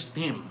kissed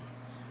him.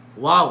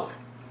 Wow!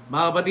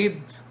 Mga kapatid,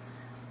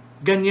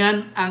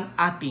 ganyan ang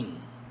ating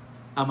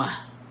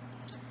Ama.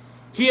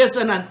 He has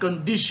an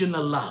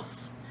unconditional love.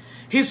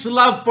 His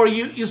love for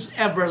you is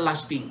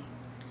everlasting.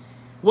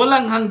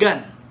 Walang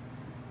hanggan.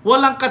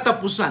 Walang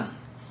katapusan.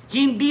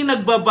 Hindi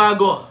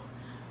nagbabago.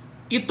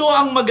 Ito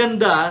ang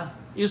maganda,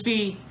 you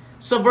see,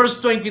 sa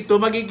verse 22,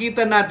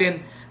 makikita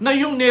natin na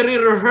yung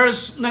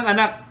nire-rehearse ng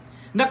anak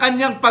na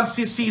kanyang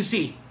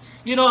pagsisisi.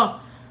 You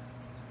know,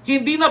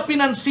 hindi na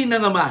pinansin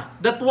ng Ama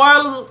that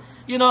while,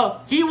 you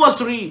know, he was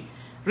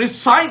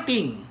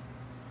reciting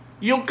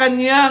yung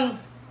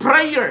kanyang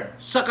prayer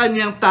sa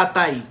kanyang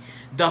tatay,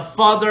 the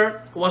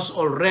Father was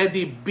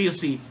already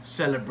busy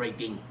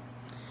celebrating.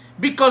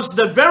 Because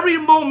the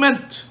very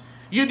moment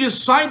you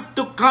decide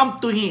to come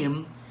to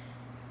Him,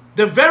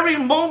 the very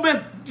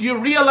moment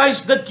you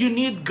realize that you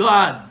need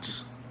God,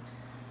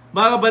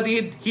 mga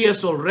kapatid, He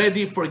has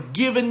already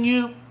forgiven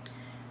you,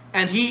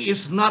 and He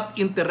is not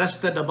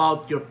interested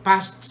about your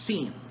past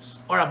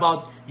sins or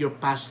about your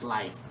past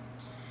life.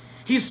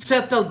 He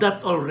settled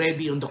that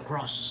already on the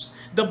cross.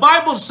 The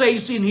Bible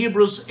says in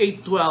Hebrews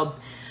 8:12,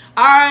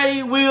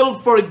 I will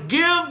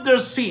forgive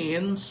their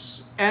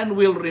sins and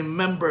will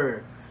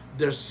remember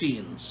their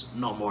sins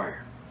no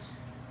more.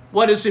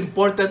 What is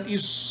important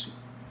is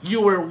you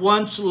were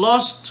once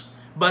lost,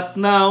 but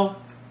now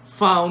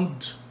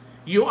found.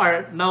 You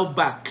are now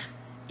back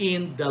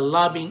in the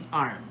loving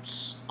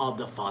arms of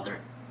the Father.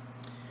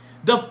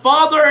 The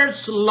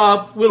Father's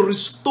love will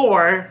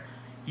restore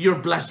your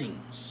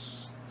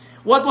blessings.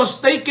 What was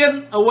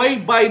taken away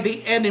by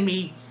the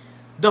enemy,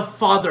 the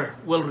Father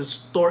will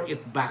restore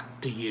it back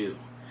to you.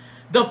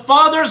 The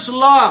Father's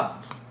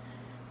love,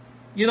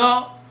 you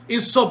know,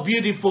 is so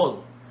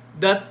beautiful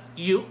that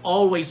you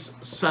always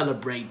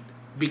celebrate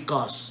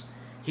because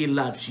He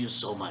loves you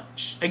so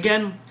much.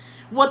 Again,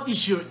 what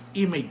is your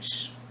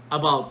image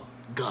about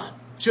God?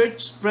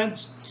 Church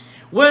friends,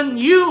 when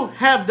you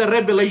have the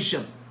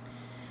revelation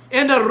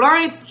and the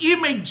right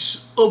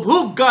image of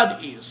who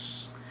God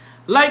is,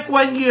 like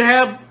when you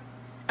have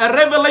a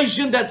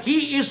revelation that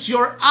He is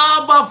your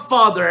Abba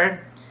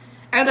Father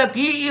and that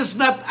He is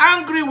not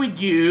angry with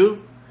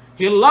you,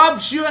 He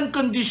loves you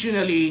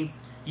unconditionally,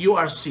 you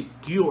are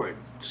secured.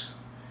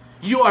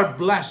 You are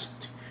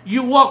blessed.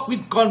 You walk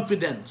with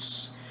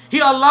confidence.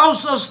 He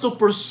allows us to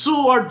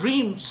pursue our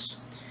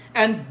dreams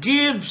and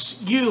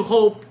gives you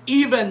hope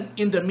even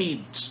in the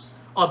midst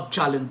of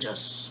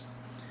challenges.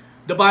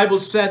 The Bible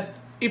said,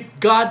 if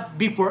God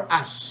be for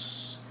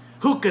us,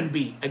 who can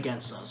be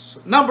against us?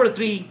 Number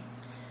 3,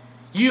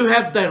 you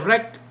have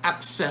direct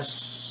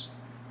access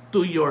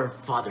to your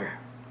Father.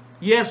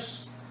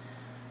 Yes,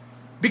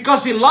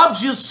 because He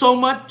loves you so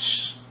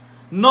much,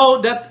 know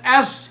that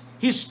as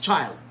His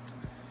child,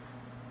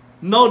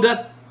 know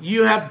that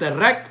you have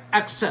direct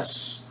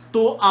access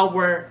to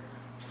our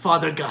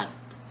Father God.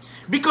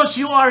 Because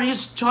you are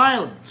His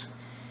child.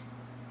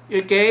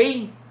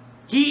 Okay?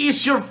 He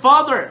is your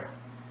Father.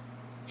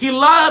 He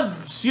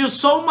loves you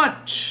so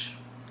much.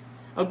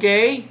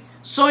 Okay?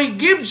 So He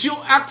gives you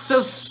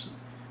access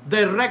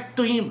direct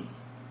to Him.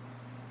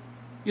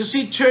 You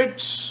see,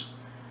 church,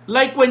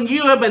 like when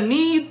you have a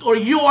need or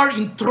you are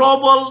in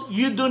trouble,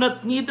 you do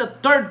not need a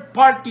third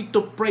party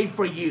to pray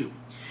for you.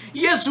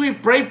 Yes, we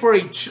pray for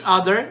each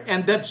other,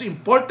 and that's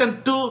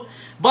important too.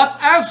 But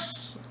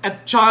as a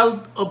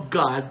child of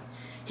God,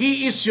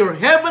 He is your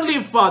Heavenly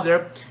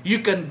Father.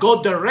 You can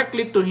go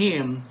directly to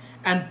Him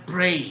and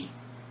pray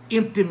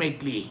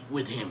intimately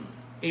with Him.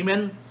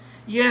 Amen?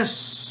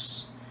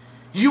 Yes.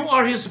 You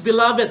are His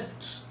beloved.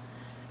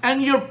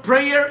 And your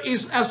prayer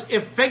is as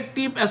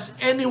effective as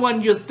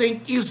anyone you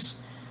think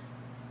is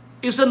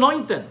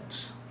anointed.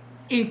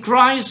 In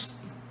Christ,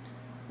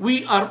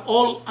 we are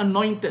all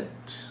anointed.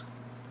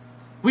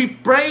 We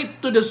pray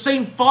to the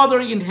same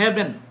Father in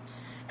heaven,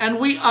 and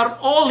we are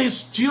all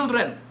His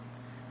children.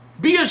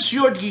 Be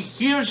assured He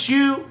hears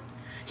you.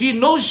 He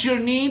knows your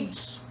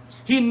needs.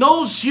 He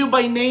knows you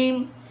by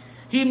name.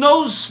 He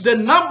knows the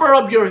number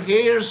of your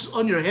hairs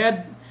on your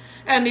head,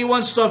 and He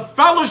wants to have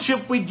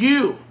fellowship with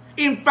you.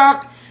 In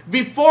fact,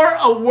 before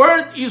a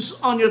word is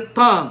on your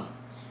tongue,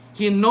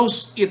 He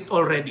knows it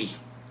already.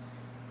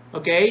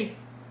 Okay?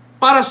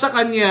 Para sa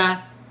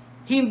Kanya,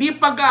 hindi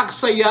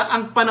pag-aaksaya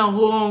ang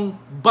panahong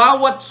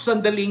bawat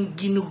sandaling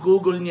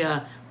ginugugol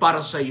niya para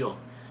sa iyo.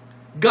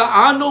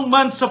 Gaano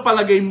man sa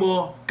palagay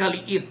mo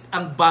kaliit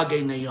ang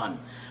bagay na yon,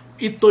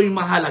 ito'y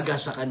mahalaga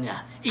sa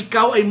Kanya.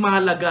 Ikaw ay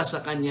mahalaga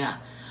sa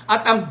Kanya.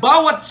 At ang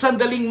bawat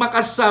sandaling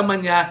makasama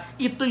niya,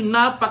 ito'y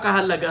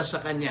napakahalaga sa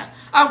Kanya.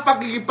 Ang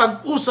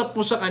pakikipag-usap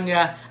mo sa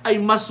Kanya ay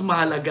mas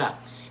mahalaga.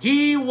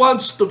 He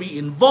wants to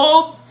be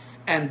involved,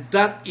 and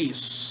that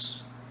is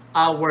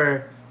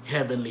our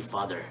Heavenly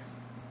Father.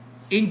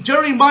 In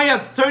Jeremiah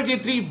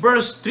 33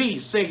 verse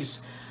 3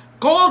 says,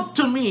 "Call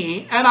to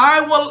me, and I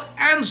will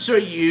answer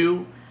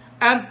you,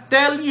 and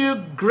tell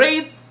you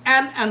great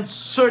and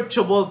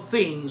unsearchable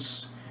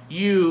things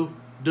you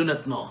do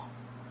not know."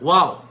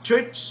 Wow,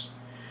 church!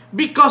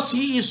 Because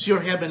He is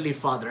your Heavenly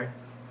Father.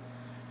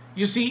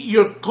 You see,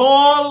 your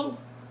call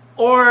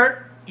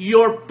or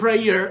your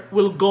prayer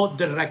will go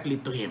directly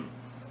to Him.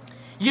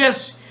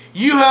 Yes,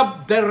 you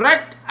have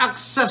direct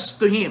access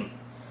to Him.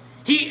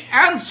 He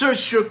answers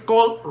your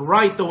call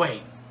right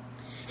away.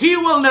 He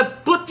will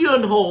not put you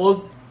on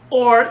hold,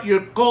 or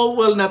your call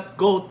will not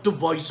go to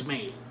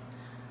voicemail.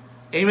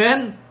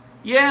 Amen?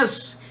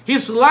 Yes,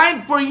 His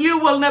line for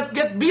you will not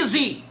get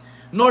busy,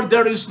 nor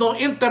there is no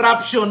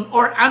interruption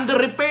or under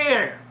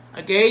repair.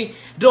 Okay?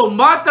 No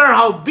matter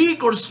how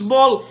big or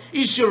small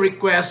is your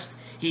request,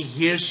 He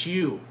hears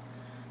you.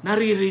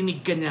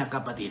 Naririnig ka niya,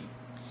 kapatid.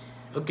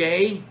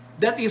 Okay?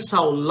 That is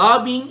how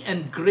loving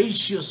and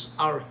gracious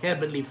our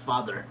Heavenly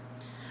Father.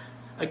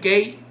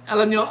 Okay?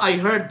 Alam nyo, I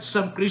heard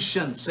some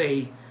Christians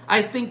say,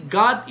 I think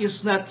God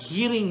is not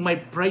hearing my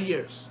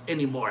prayers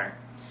anymore.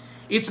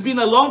 It's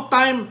been a long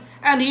time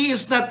and He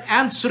is not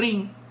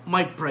answering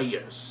my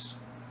prayers.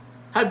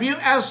 Have you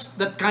asked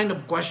that kind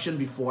of question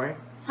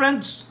before?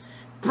 Friends,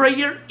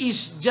 prayer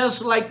is just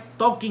like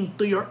talking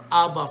to your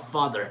Abba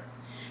Father.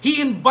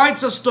 He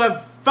invites us to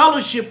have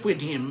fellowship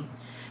with Him,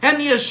 and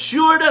He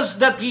assured us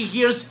that He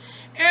hears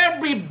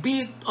every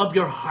beat of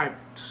your heart.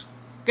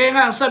 Kaya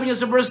nga, sabi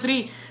niya sa verse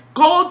 3,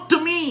 "Call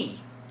to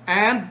me,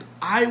 and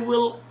I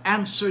will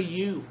answer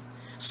you."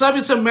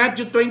 Sabi sa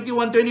Matthew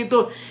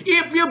 21:22,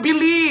 "If you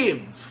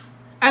believe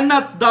and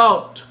not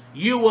doubt,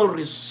 you will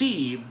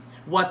receive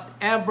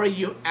whatever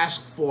you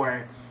ask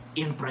for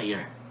in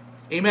prayer."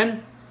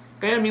 Amen?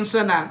 Kaya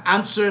minsan ang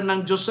answer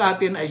ng Diyos sa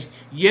atin ay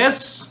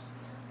yes,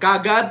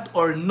 kagad,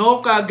 or no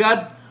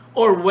kagad,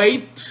 or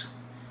wait.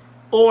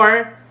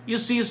 Or, you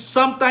see,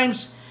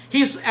 sometimes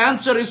His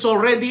answer is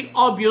already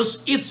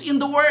obvious. It's in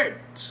the Word.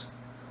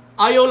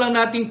 Ayaw lang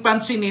nating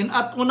pansinin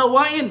at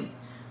unawain.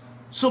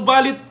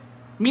 Subalit,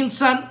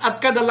 minsan at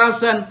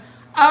kadalasan,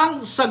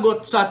 ang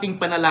sagot sa ating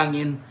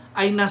panalangin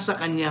ay nasa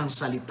Kanyang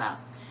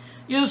salita.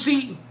 You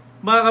see,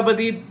 mga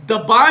kapatid, the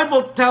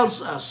Bible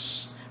tells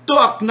us to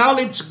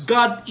acknowledge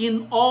God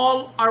in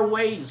all our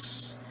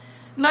ways.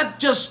 Not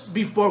just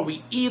before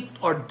we eat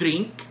or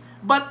drink,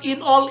 but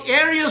in all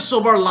areas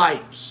of our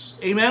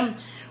lives. Amen?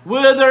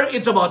 Whether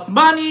it's about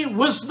money,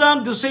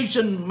 wisdom,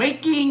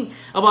 decision-making,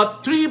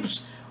 about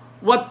trips,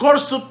 what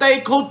course to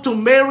take, who to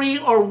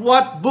marry, or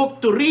what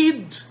book to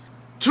read.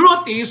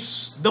 Truth is,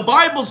 the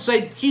Bible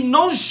said He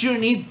knows your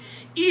need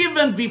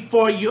even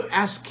before you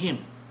ask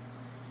Him.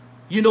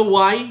 You know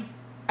why?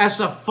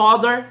 As a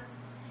father,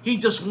 He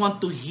just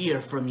wants to hear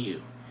from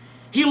you.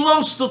 He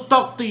longs to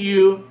talk to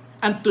you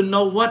and to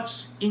know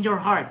what's in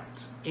your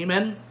heart.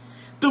 Amen?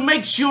 To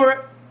make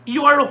sure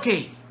you are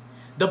okay.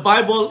 The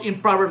Bible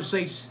in Proverbs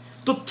says,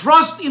 to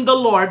trust in the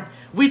Lord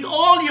with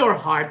all your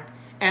heart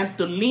and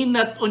to lean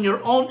not on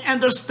your own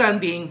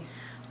understanding.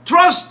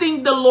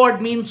 Trusting the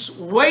Lord means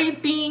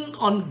waiting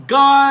on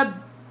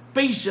God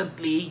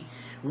patiently,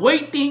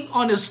 waiting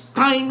on His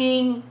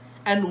timing,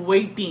 and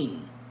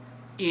waiting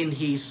in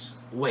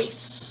His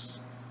ways.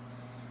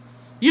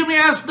 You may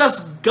ask,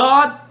 does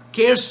God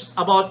cares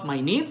about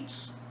my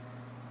needs?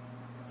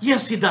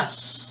 Yes, He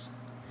does.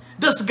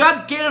 Does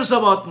God cares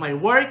about my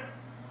work?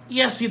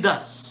 Yes, He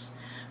does.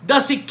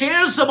 Does He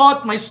cares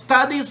about my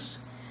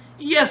studies?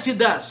 Yes, He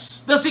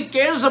does. Does He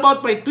cares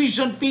about my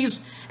tuition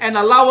fees and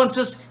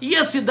allowances?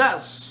 Yes, He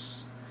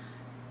does.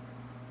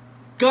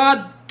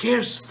 God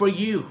cares for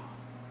you,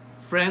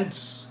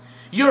 friends.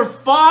 Your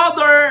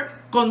Father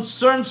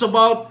concerns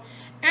about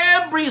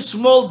every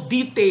small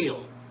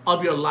detail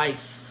of your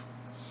life.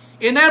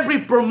 In every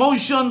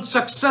promotion,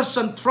 success,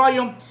 and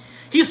triumph,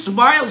 He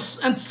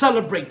smiles and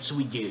celebrates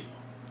with you.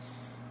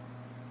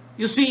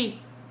 You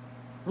see,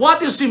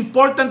 What is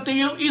important to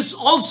you is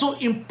also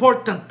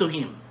important to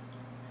Him.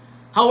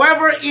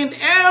 However, in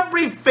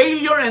every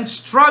failure and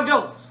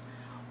struggle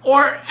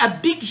or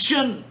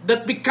addiction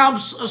that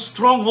becomes a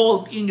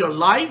stronghold in your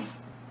life,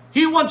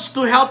 He wants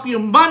to help you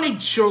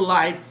manage your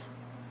life,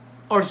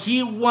 or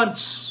He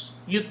wants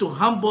you to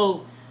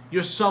humble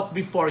yourself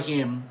before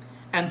Him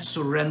and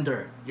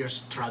surrender your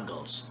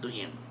struggles to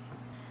Him.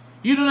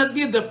 You do not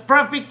need the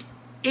perfect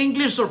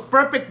English or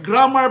perfect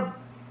grammar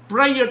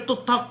prayer to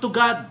talk to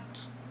God.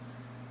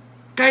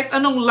 Kahit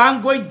anong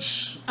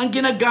language ang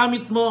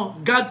ginagamit mo,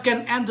 God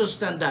can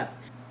understand that.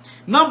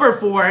 Number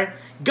 4,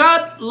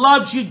 God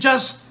loves you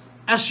just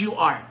as you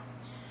are.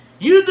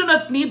 You do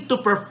not need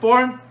to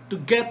perform to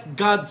get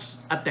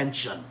God's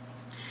attention.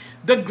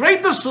 The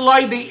greatest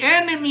lie the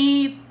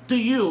enemy to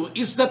you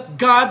is that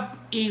God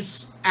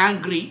is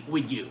angry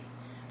with you.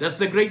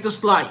 That's the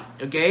greatest lie,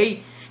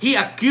 okay? He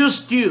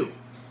accused you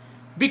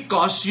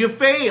because you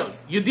failed.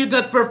 You did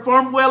not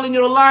perform well in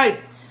your life,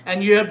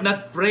 and you have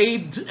not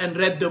prayed and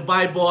read the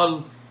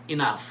Bible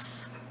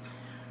enough.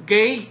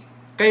 Okay?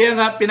 Kaya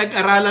nga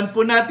pinag-aralan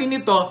po natin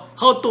ito,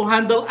 how to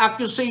handle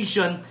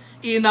accusation,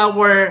 in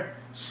our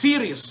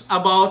series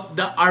about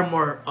the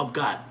armor of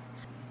God.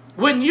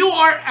 When you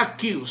are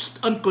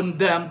accused and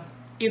condemned,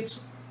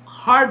 it's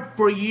hard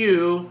for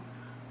you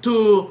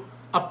to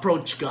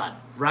approach God,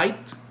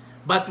 right?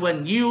 But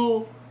when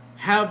you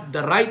have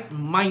the right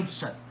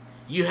mindset,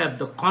 you have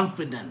the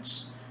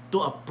confidence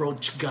to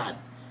approach God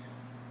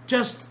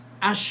just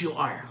as you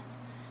are.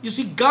 You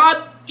see,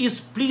 God is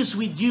pleased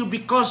with you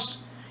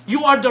because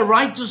you are the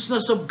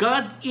righteousness of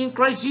God in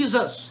Christ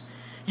Jesus.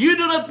 You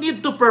do not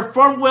need to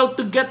perform well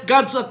to get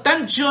God's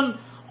attention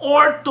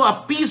or to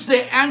appease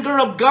the anger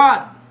of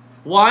God.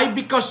 Why?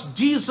 Because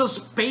Jesus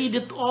paid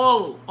it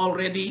all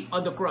already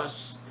on the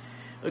cross.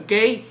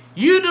 Okay?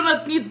 You do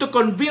not need to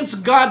convince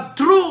God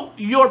through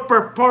your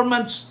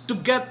performance to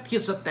get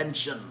His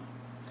attention.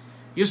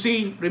 You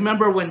see,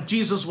 remember when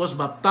Jesus was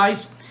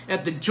baptized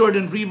at the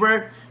Jordan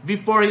River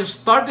before He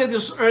started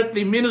His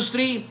earthly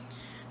ministry?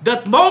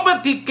 That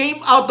moment He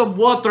came out of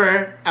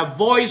water, a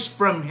voice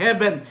from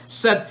heaven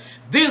said,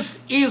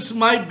 "This is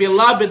my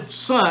beloved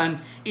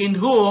Son, in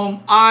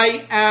whom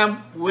I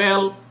am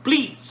well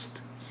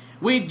pleased."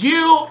 With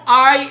you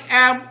I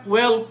am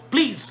well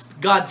pleased,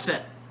 God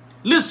said.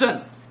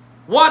 Listen,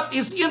 what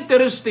is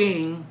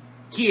interesting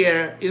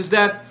here is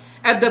that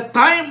at the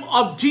time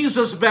of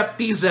Jesus'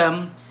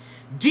 baptism,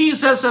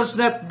 Jesus has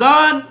not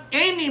done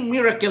any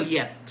miracle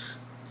yet.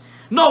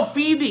 No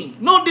feeding,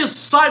 no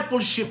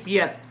discipleship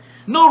yet,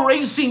 no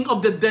raising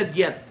of the dead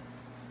yet.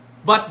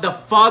 But the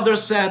Father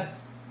said,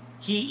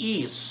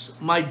 "He is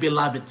my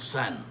beloved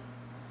Son.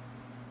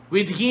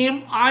 With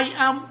Him I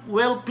am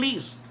well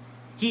pleased."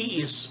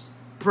 He is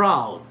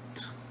proud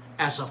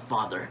as a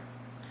father.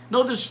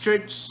 Notice,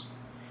 church,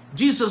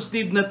 Jesus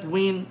did not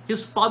win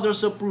His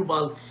Father's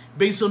approval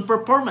based on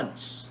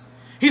performance.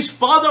 His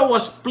Father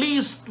was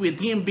pleased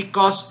with Him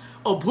because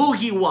of who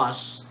He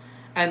was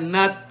and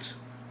not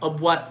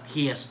of what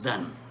He has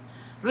done.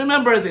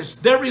 Remember this,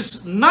 there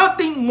is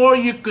nothing more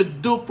you could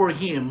do for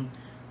Him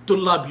to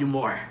love you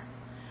more.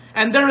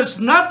 And there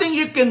is nothing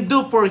you can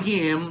do for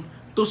Him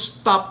to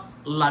stop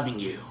loving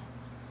you.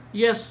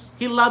 Yes,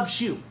 He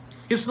loves you.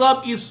 His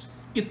love is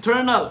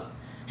eternal.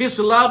 His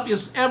love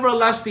is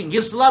everlasting.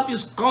 His love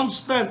is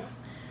constant.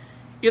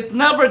 It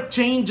never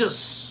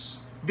changes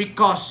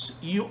because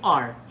you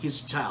are His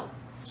child.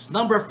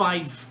 Number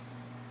 5,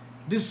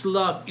 this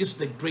love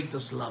is the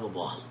greatest love of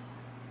all.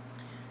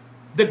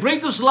 The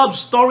greatest love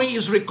story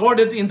is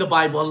recorded in the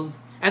Bible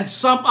and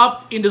summed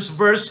up in this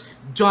verse,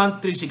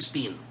 John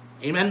 3:16.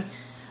 Amen?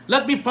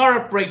 Let me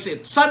paraphrase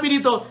it. Sabi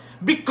dito,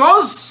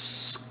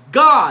 because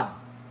God,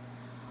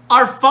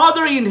 our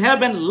Father in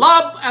heaven,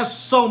 loved us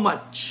so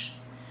much,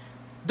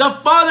 the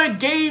Father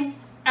gave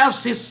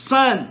us His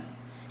Son,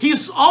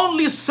 His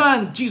only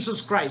Son, Jesus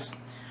Christ,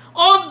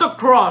 on the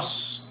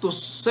cross to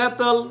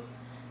settle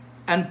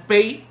and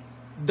pay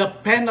the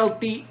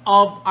penalty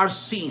of our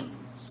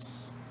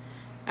sins.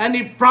 And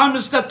He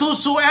promised that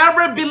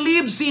whosoever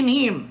believes in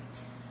Him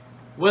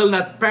will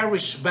not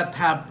perish but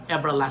have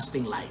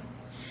everlasting life.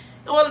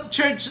 Well,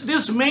 church,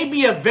 this may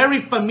be a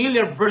very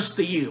familiar verse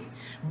to you,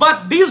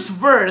 but this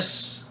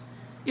verse,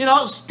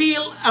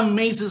 still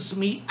amazes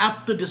me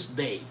up to this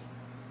day.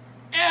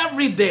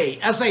 Every day,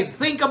 as I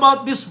think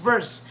about this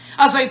verse,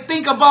 as I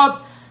think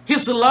about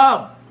His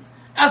love,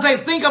 as I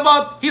think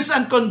about His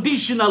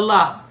unconditional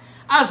love,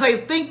 as I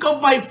think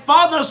of my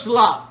Father's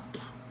love,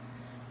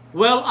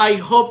 well,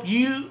 I hope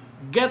you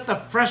get a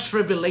fresh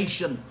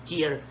revelation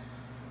here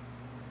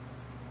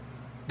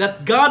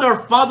that God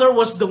our Father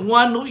was the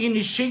one who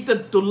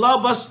initiated to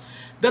love us,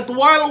 that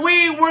while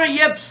we were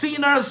yet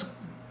sinners,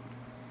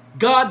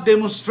 God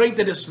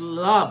demonstrated His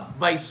love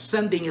by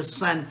sending His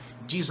Son,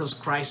 Jesus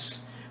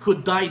Christ, who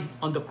died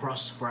on the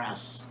cross for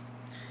us.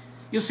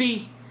 You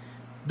see,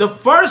 the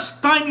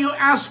first time you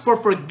ask for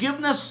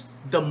forgiveness,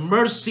 the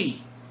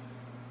mercy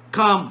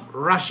come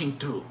rushing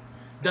through.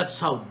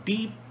 That's how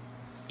deep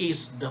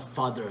is the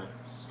Father's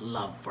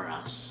love for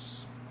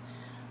us.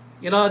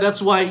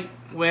 That's why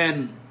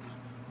when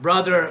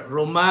Brother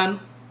Roman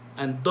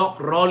and Doc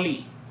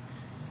Rolly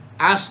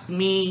asked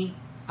me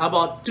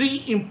about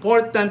 3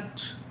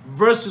 important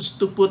verses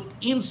to put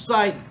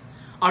inside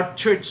our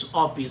church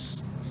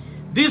office,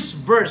 this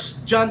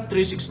verse, John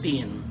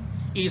 3:16,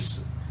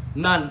 is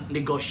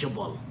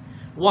non-negotiable.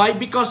 Why?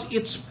 Because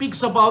it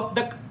speaks about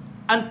the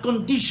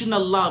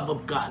unconditional love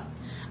of God.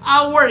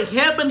 Our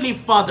Heavenly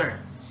Father,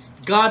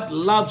 God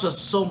loves us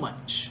so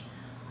much.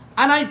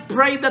 And I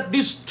pray that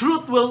this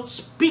truth will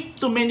speak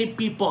to many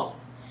people,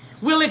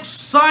 will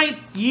excite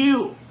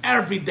you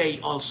every day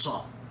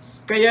also.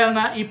 Kaya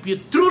nga, if you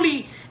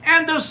truly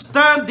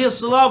understand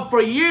this love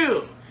for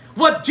you,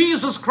 what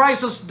Jesus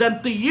Christ has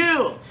done to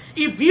you,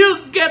 if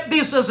you get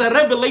this as a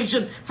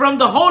revelation from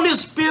the Holy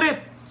Spirit,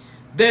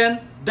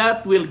 then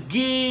that will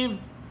give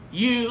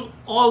you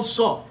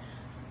also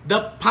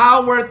the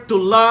power to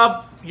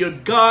love your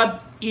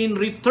God in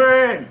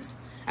return.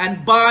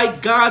 And by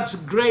God's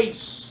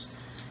grace,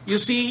 you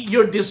see,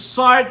 your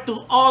desire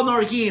to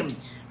honor Him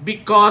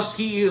because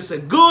He is a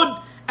good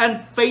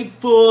and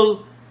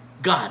faithful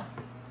God.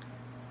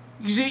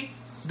 You see,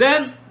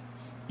 then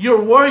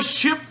your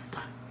worship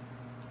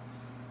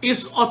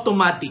is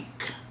automatic.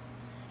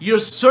 Your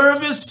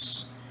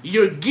service,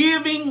 your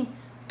giving,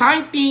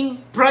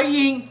 tithing,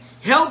 praying,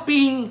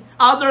 helping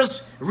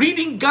others,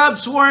 reading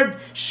God's Word,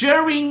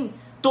 sharing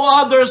to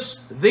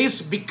others,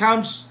 this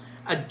becomes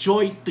a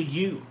joy to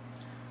you.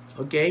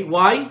 Okay?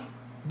 Why?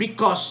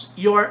 Because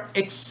you're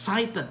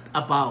excited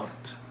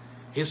about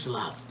His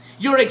love.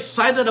 You're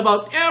excited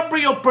about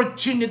every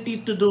opportunity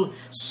to do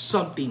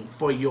something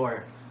for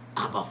your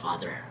Abba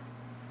Father.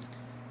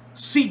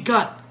 See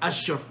God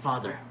as your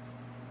Father.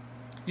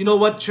 You know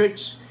what,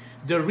 church?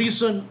 The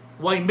reason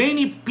why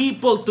many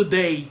people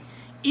today,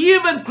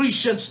 even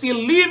Christians, still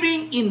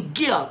living in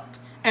guilt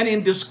and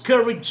in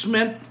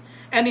discouragement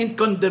and in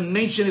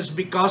condemnation is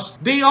because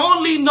they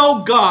only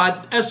know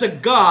God as a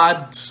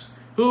God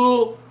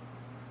who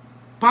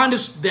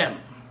punished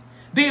them.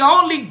 They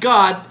only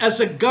God as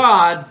a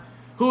God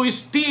who is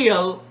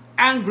still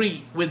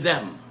angry with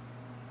them.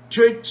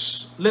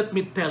 Church, let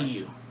me tell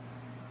you,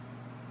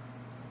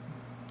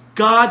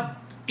 God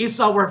is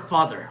our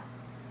Father.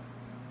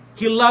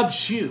 He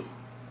loves you.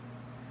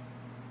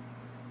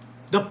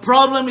 The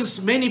problem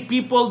is many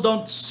people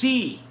don't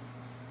see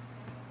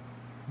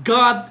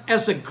God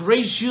as a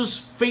gracious,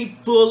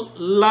 faithful,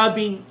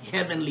 loving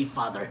Heavenly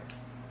Father.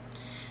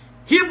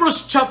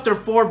 Hebrews chapter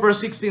 4 verse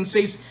 16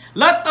 says,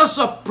 "Let us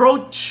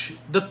approach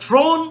the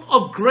throne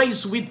of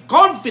grace with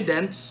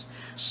confidence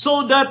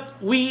so that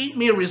we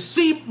may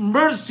receive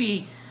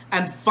mercy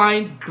and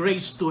find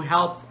grace to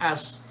help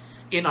us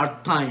in our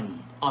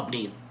time of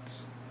need."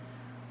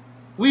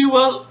 We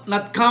will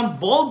not come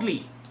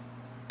boldly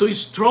to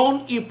His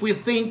throne if we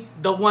think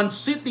the one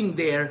sitting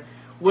there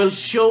will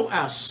show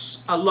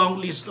us a long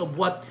list of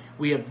what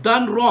we have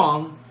done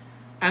wrong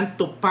and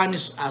to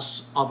punish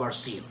us of our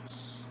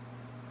sins.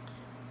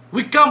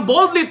 We come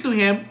boldly to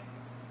Him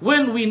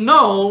when we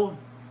know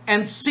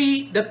and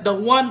see that the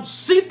one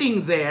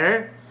sitting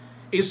there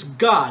is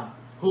God,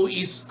 who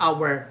is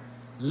our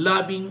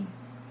loving,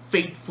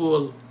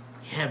 faithful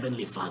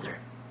Heavenly Father.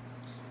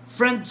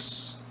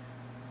 Friends,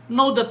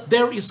 know that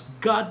there is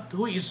God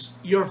who is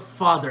your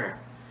Father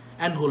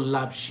and who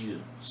loves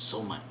you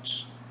so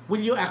much. Will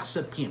you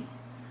accept Him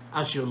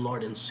as your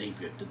Lord and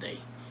Savior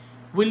today?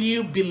 Will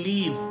you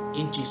believe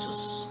in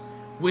Jesus?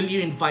 Will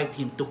you invite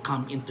Him to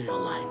come into your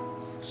life?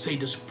 Say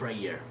this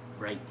prayer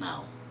right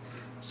now.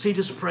 Say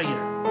this prayer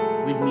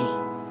with me.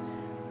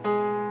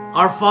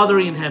 Our Father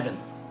in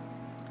heaven,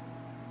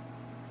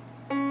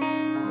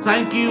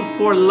 thank you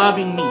for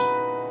loving me.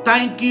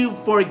 Thank you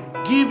for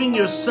giving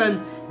your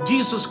Son,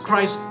 Jesus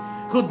Christ,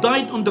 who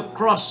died on the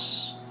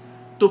cross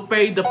to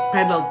pay the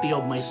penalty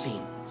of my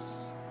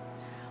sins.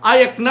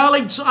 I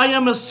acknowledge I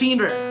am a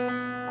sinner.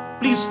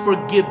 Please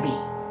forgive me.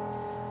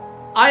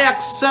 I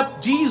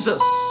accept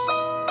Jesus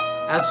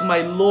as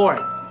my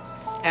Lord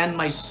and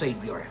my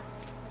Savior.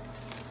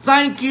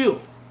 Thank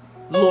you,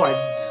 Lord,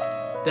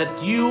 that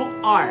you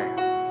are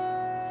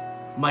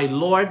my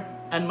Lord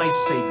and my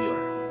Savior.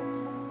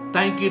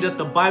 Thank you that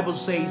the Bible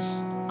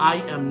says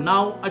I am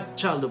now a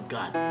child of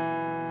God.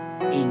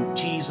 In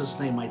Jesus'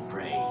 name I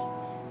pray.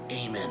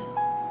 Amen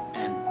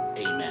and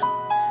amen.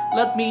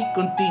 Let me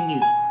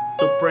continue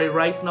to pray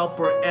right now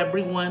for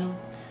everyone.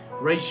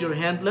 Raise your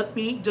hand. Let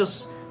me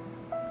just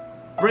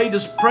pray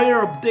this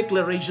prayer of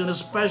declaration,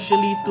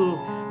 especially to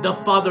the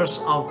fathers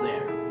out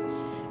there.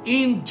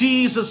 In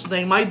Jesus'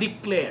 name, I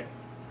declare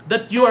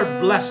that you are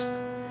blessed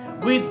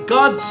with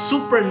God's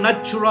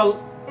supernatural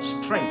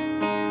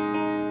strength,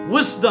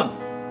 wisdom,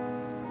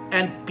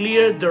 and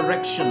clear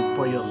direction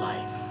for your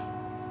life.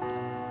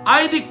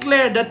 I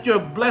declare that you're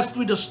blessed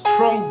with a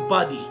strong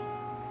body,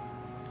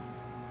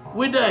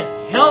 with a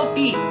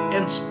healthy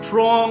and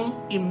strong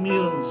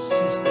immune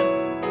system.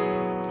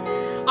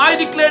 I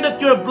declare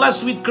that you're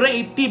blessed with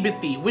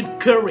creativity, with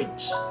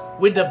courage,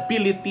 with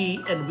ability,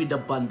 and with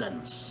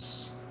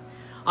abundance.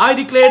 I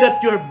declare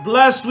that you're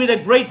blessed with a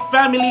great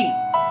family,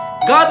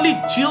 godly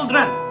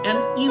children, and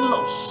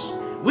in-laws,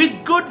 with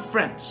good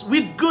friends,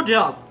 with good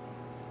health,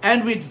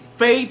 and with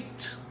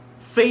faith,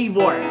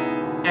 favor,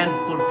 and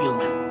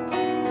fulfillment.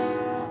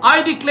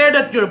 I declare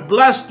that you're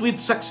blessed with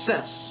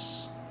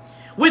success,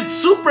 with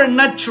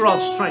supernatural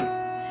strength,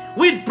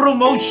 with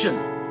promotion,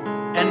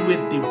 and with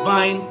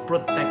divine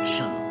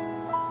protection.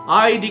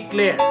 I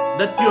declare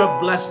that you are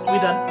blessed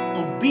with an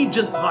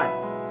obedient heart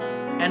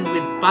and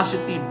with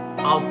positive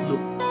outlook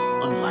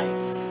on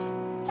life.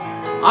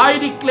 I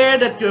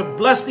declare that you are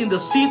blessed in the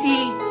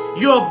city,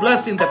 you are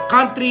blessed in the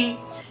country,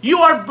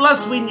 you are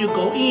blessed when you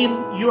go in,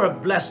 you are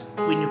blessed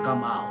when you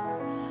come out.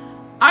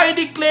 I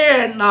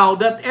declare now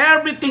that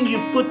everything you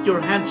put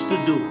your hands to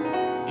do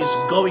is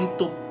going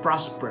to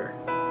prosper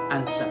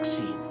and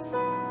succeed.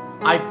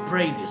 I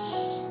pray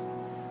this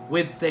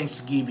with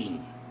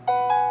thanksgiving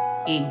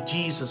in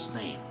Jesus'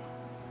 name.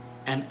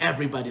 And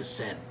everybody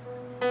said,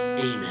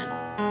 Amen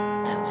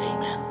and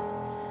amen.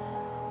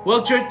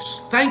 Well, church,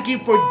 thank you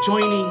for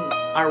joining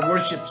our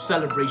worship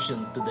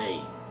celebration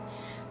today.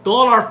 To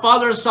all our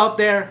fathers out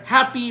there,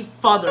 happy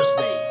Father's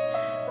Day.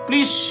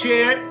 Please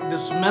share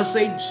this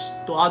message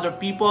to other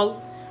people.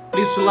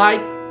 Please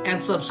like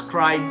and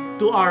subscribe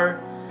to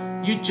our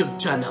YouTube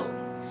channel.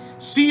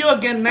 See you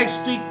again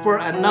next week for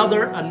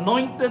another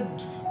anointed,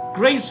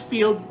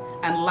 grace-filled,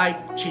 and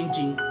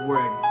life-changing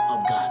Word of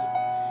God.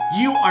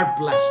 You are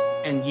blessed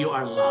and you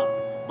are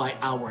loved by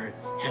our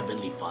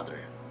Heavenly Father.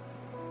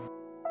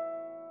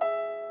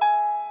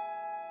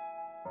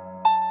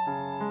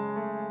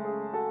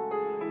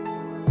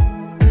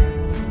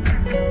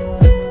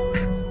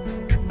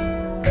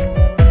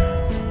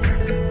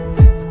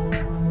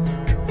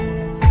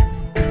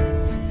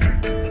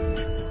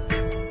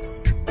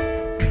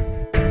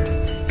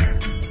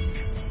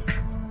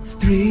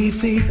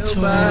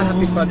 Hello pa,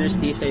 Happy Father's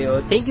Day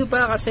sa'yo. Thank you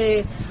pa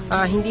kasi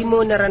hindi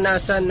mo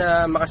naranasan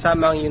na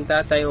makasama ang iyong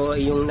tatay o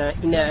iyong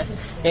ina,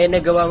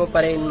 nagawa mo pa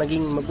rin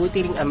maging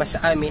mabuti ring ama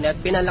sa amin at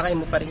pinalaki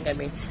mo pa rin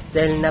kami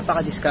dahil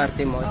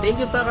napaka-diskarte mo.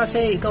 Thank you pa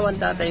kasi ikaw ang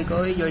tatay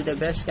ko, you're the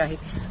best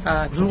kahit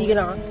hindi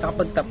ka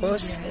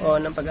nakapagtapos o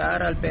ng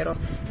pag-aaral pero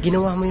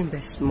ginawa mo yung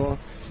best mo.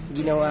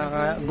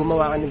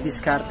 Gumawa ka ng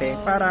diskarte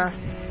para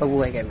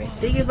mabuhay kami.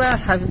 Thank you pa,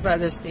 Happy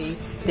Father's Day.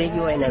 Thank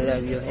you and I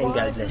love you and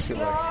God bless you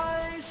more.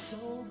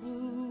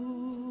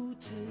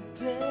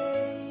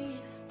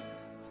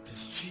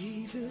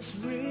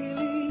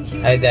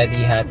 Hi Daddy,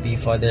 happy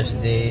Father's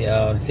Day.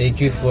 Thank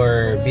you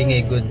for being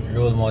a good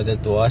role model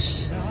to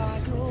us.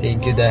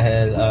 Thank you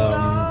dahil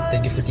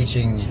thank you for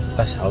teaching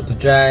us how to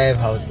drive,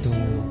 how to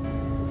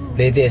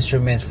play the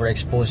instruments, for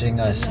exposing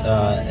us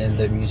in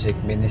the music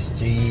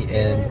ministry,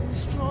 and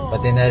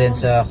pati na rin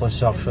sa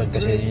construction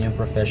kasi yun yung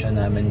profession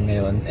namin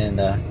ngayon.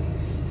 And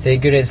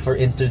thank you rin for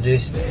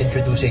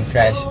introducing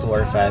Christ to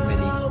our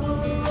family.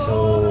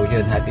 So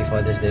yun, happy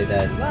Father's Day,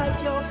 Dad.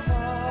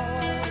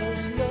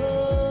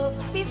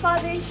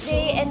 Father's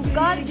Day, and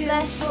God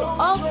bless to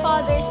all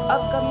fathers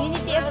of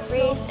Community of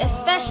Praise,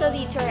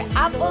 especially to our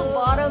apple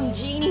bottom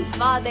genie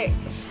father.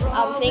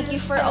 Thank you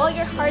for all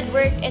your hard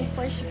work and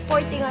for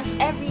supporting us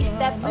every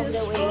step of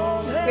the way.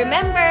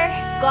 Remember,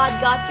 God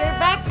got your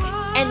back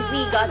and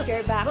we got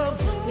your back.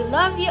 We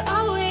love you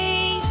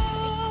always.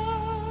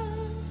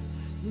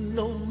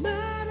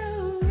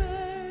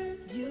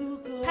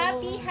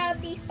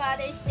 Happy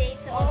Father's Day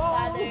to all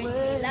fathers.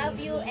 We love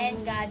you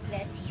and God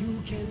bless you.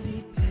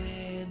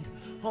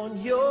 On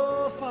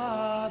your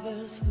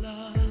father's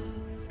love,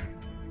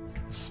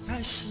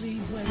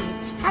 especially when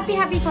it's Happy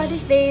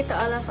Father's Day to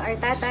all of our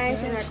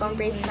tatas and our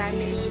Compraise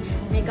family.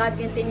 May God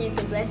continue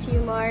to bless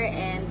you more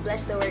and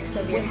bless the works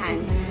of your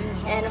hands.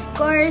 And of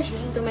course,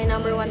 to my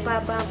number one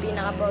papa,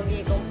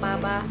 pinaka-pogi kong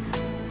papa,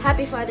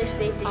 Happy Father's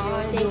Day to you.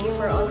 Thank you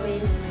for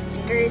always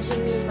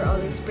encouraging me, for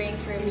always praying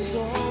for me,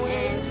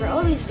 and for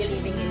always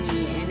believing in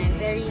me. And I'm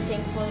very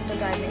thankful to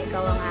God na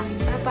ikaw ang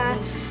aking papa.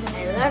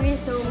 I love you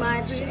so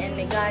much, and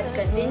may God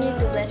continue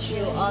to bless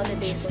you all the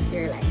days of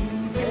your life.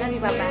 I love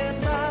you, Papa.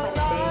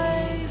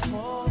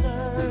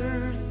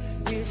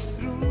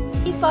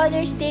 Happy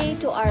Father's Day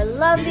to our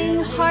loving,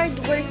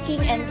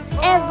 hardworking, and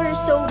ever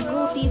so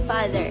goofy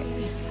father.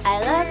 I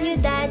love you,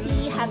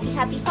 Daddy.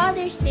 Happy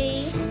Father's Day.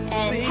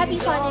 And Happy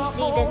Father's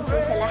Day din po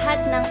sa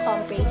lahat ng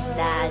Compraise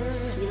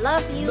dads. We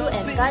love you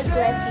and God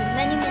bless you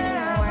many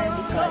more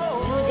because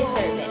you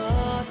deserve it.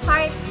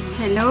 Heart.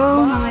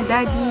 Hello, mga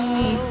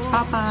daddy,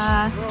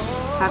 papa.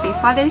 Happy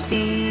Father's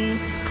Day.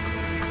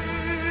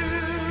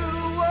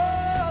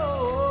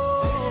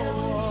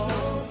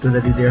 To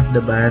the leader of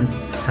the band,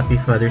 Happy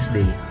Father's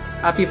Day.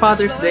 Happy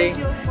Father's Day.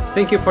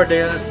 Thank you for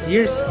the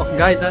years of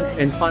guidance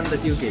and fun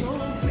that you gave.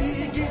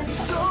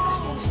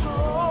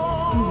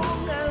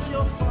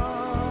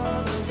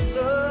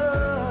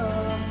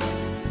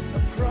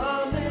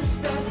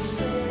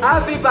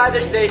 Happy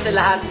Father's Day sa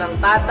lahat ng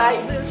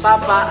tatay,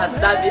 papa at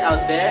daddy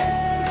out there.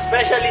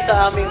 Especially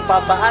sa aming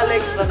Papa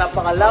Alex na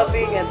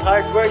napaka-loving and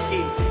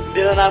hardworking.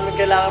 Hindi na namin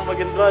kailangan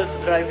mag-enroll sa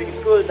driving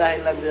school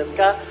dahil nandiyan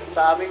ka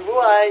sa aming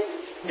buhay.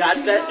 God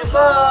bless you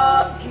po!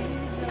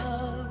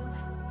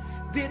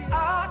 Did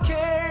I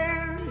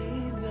care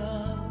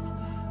enough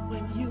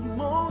when you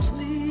most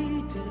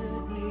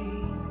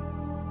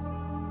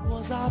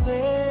Was I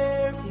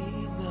there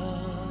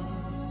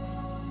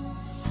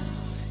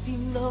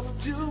enough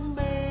to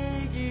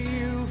make you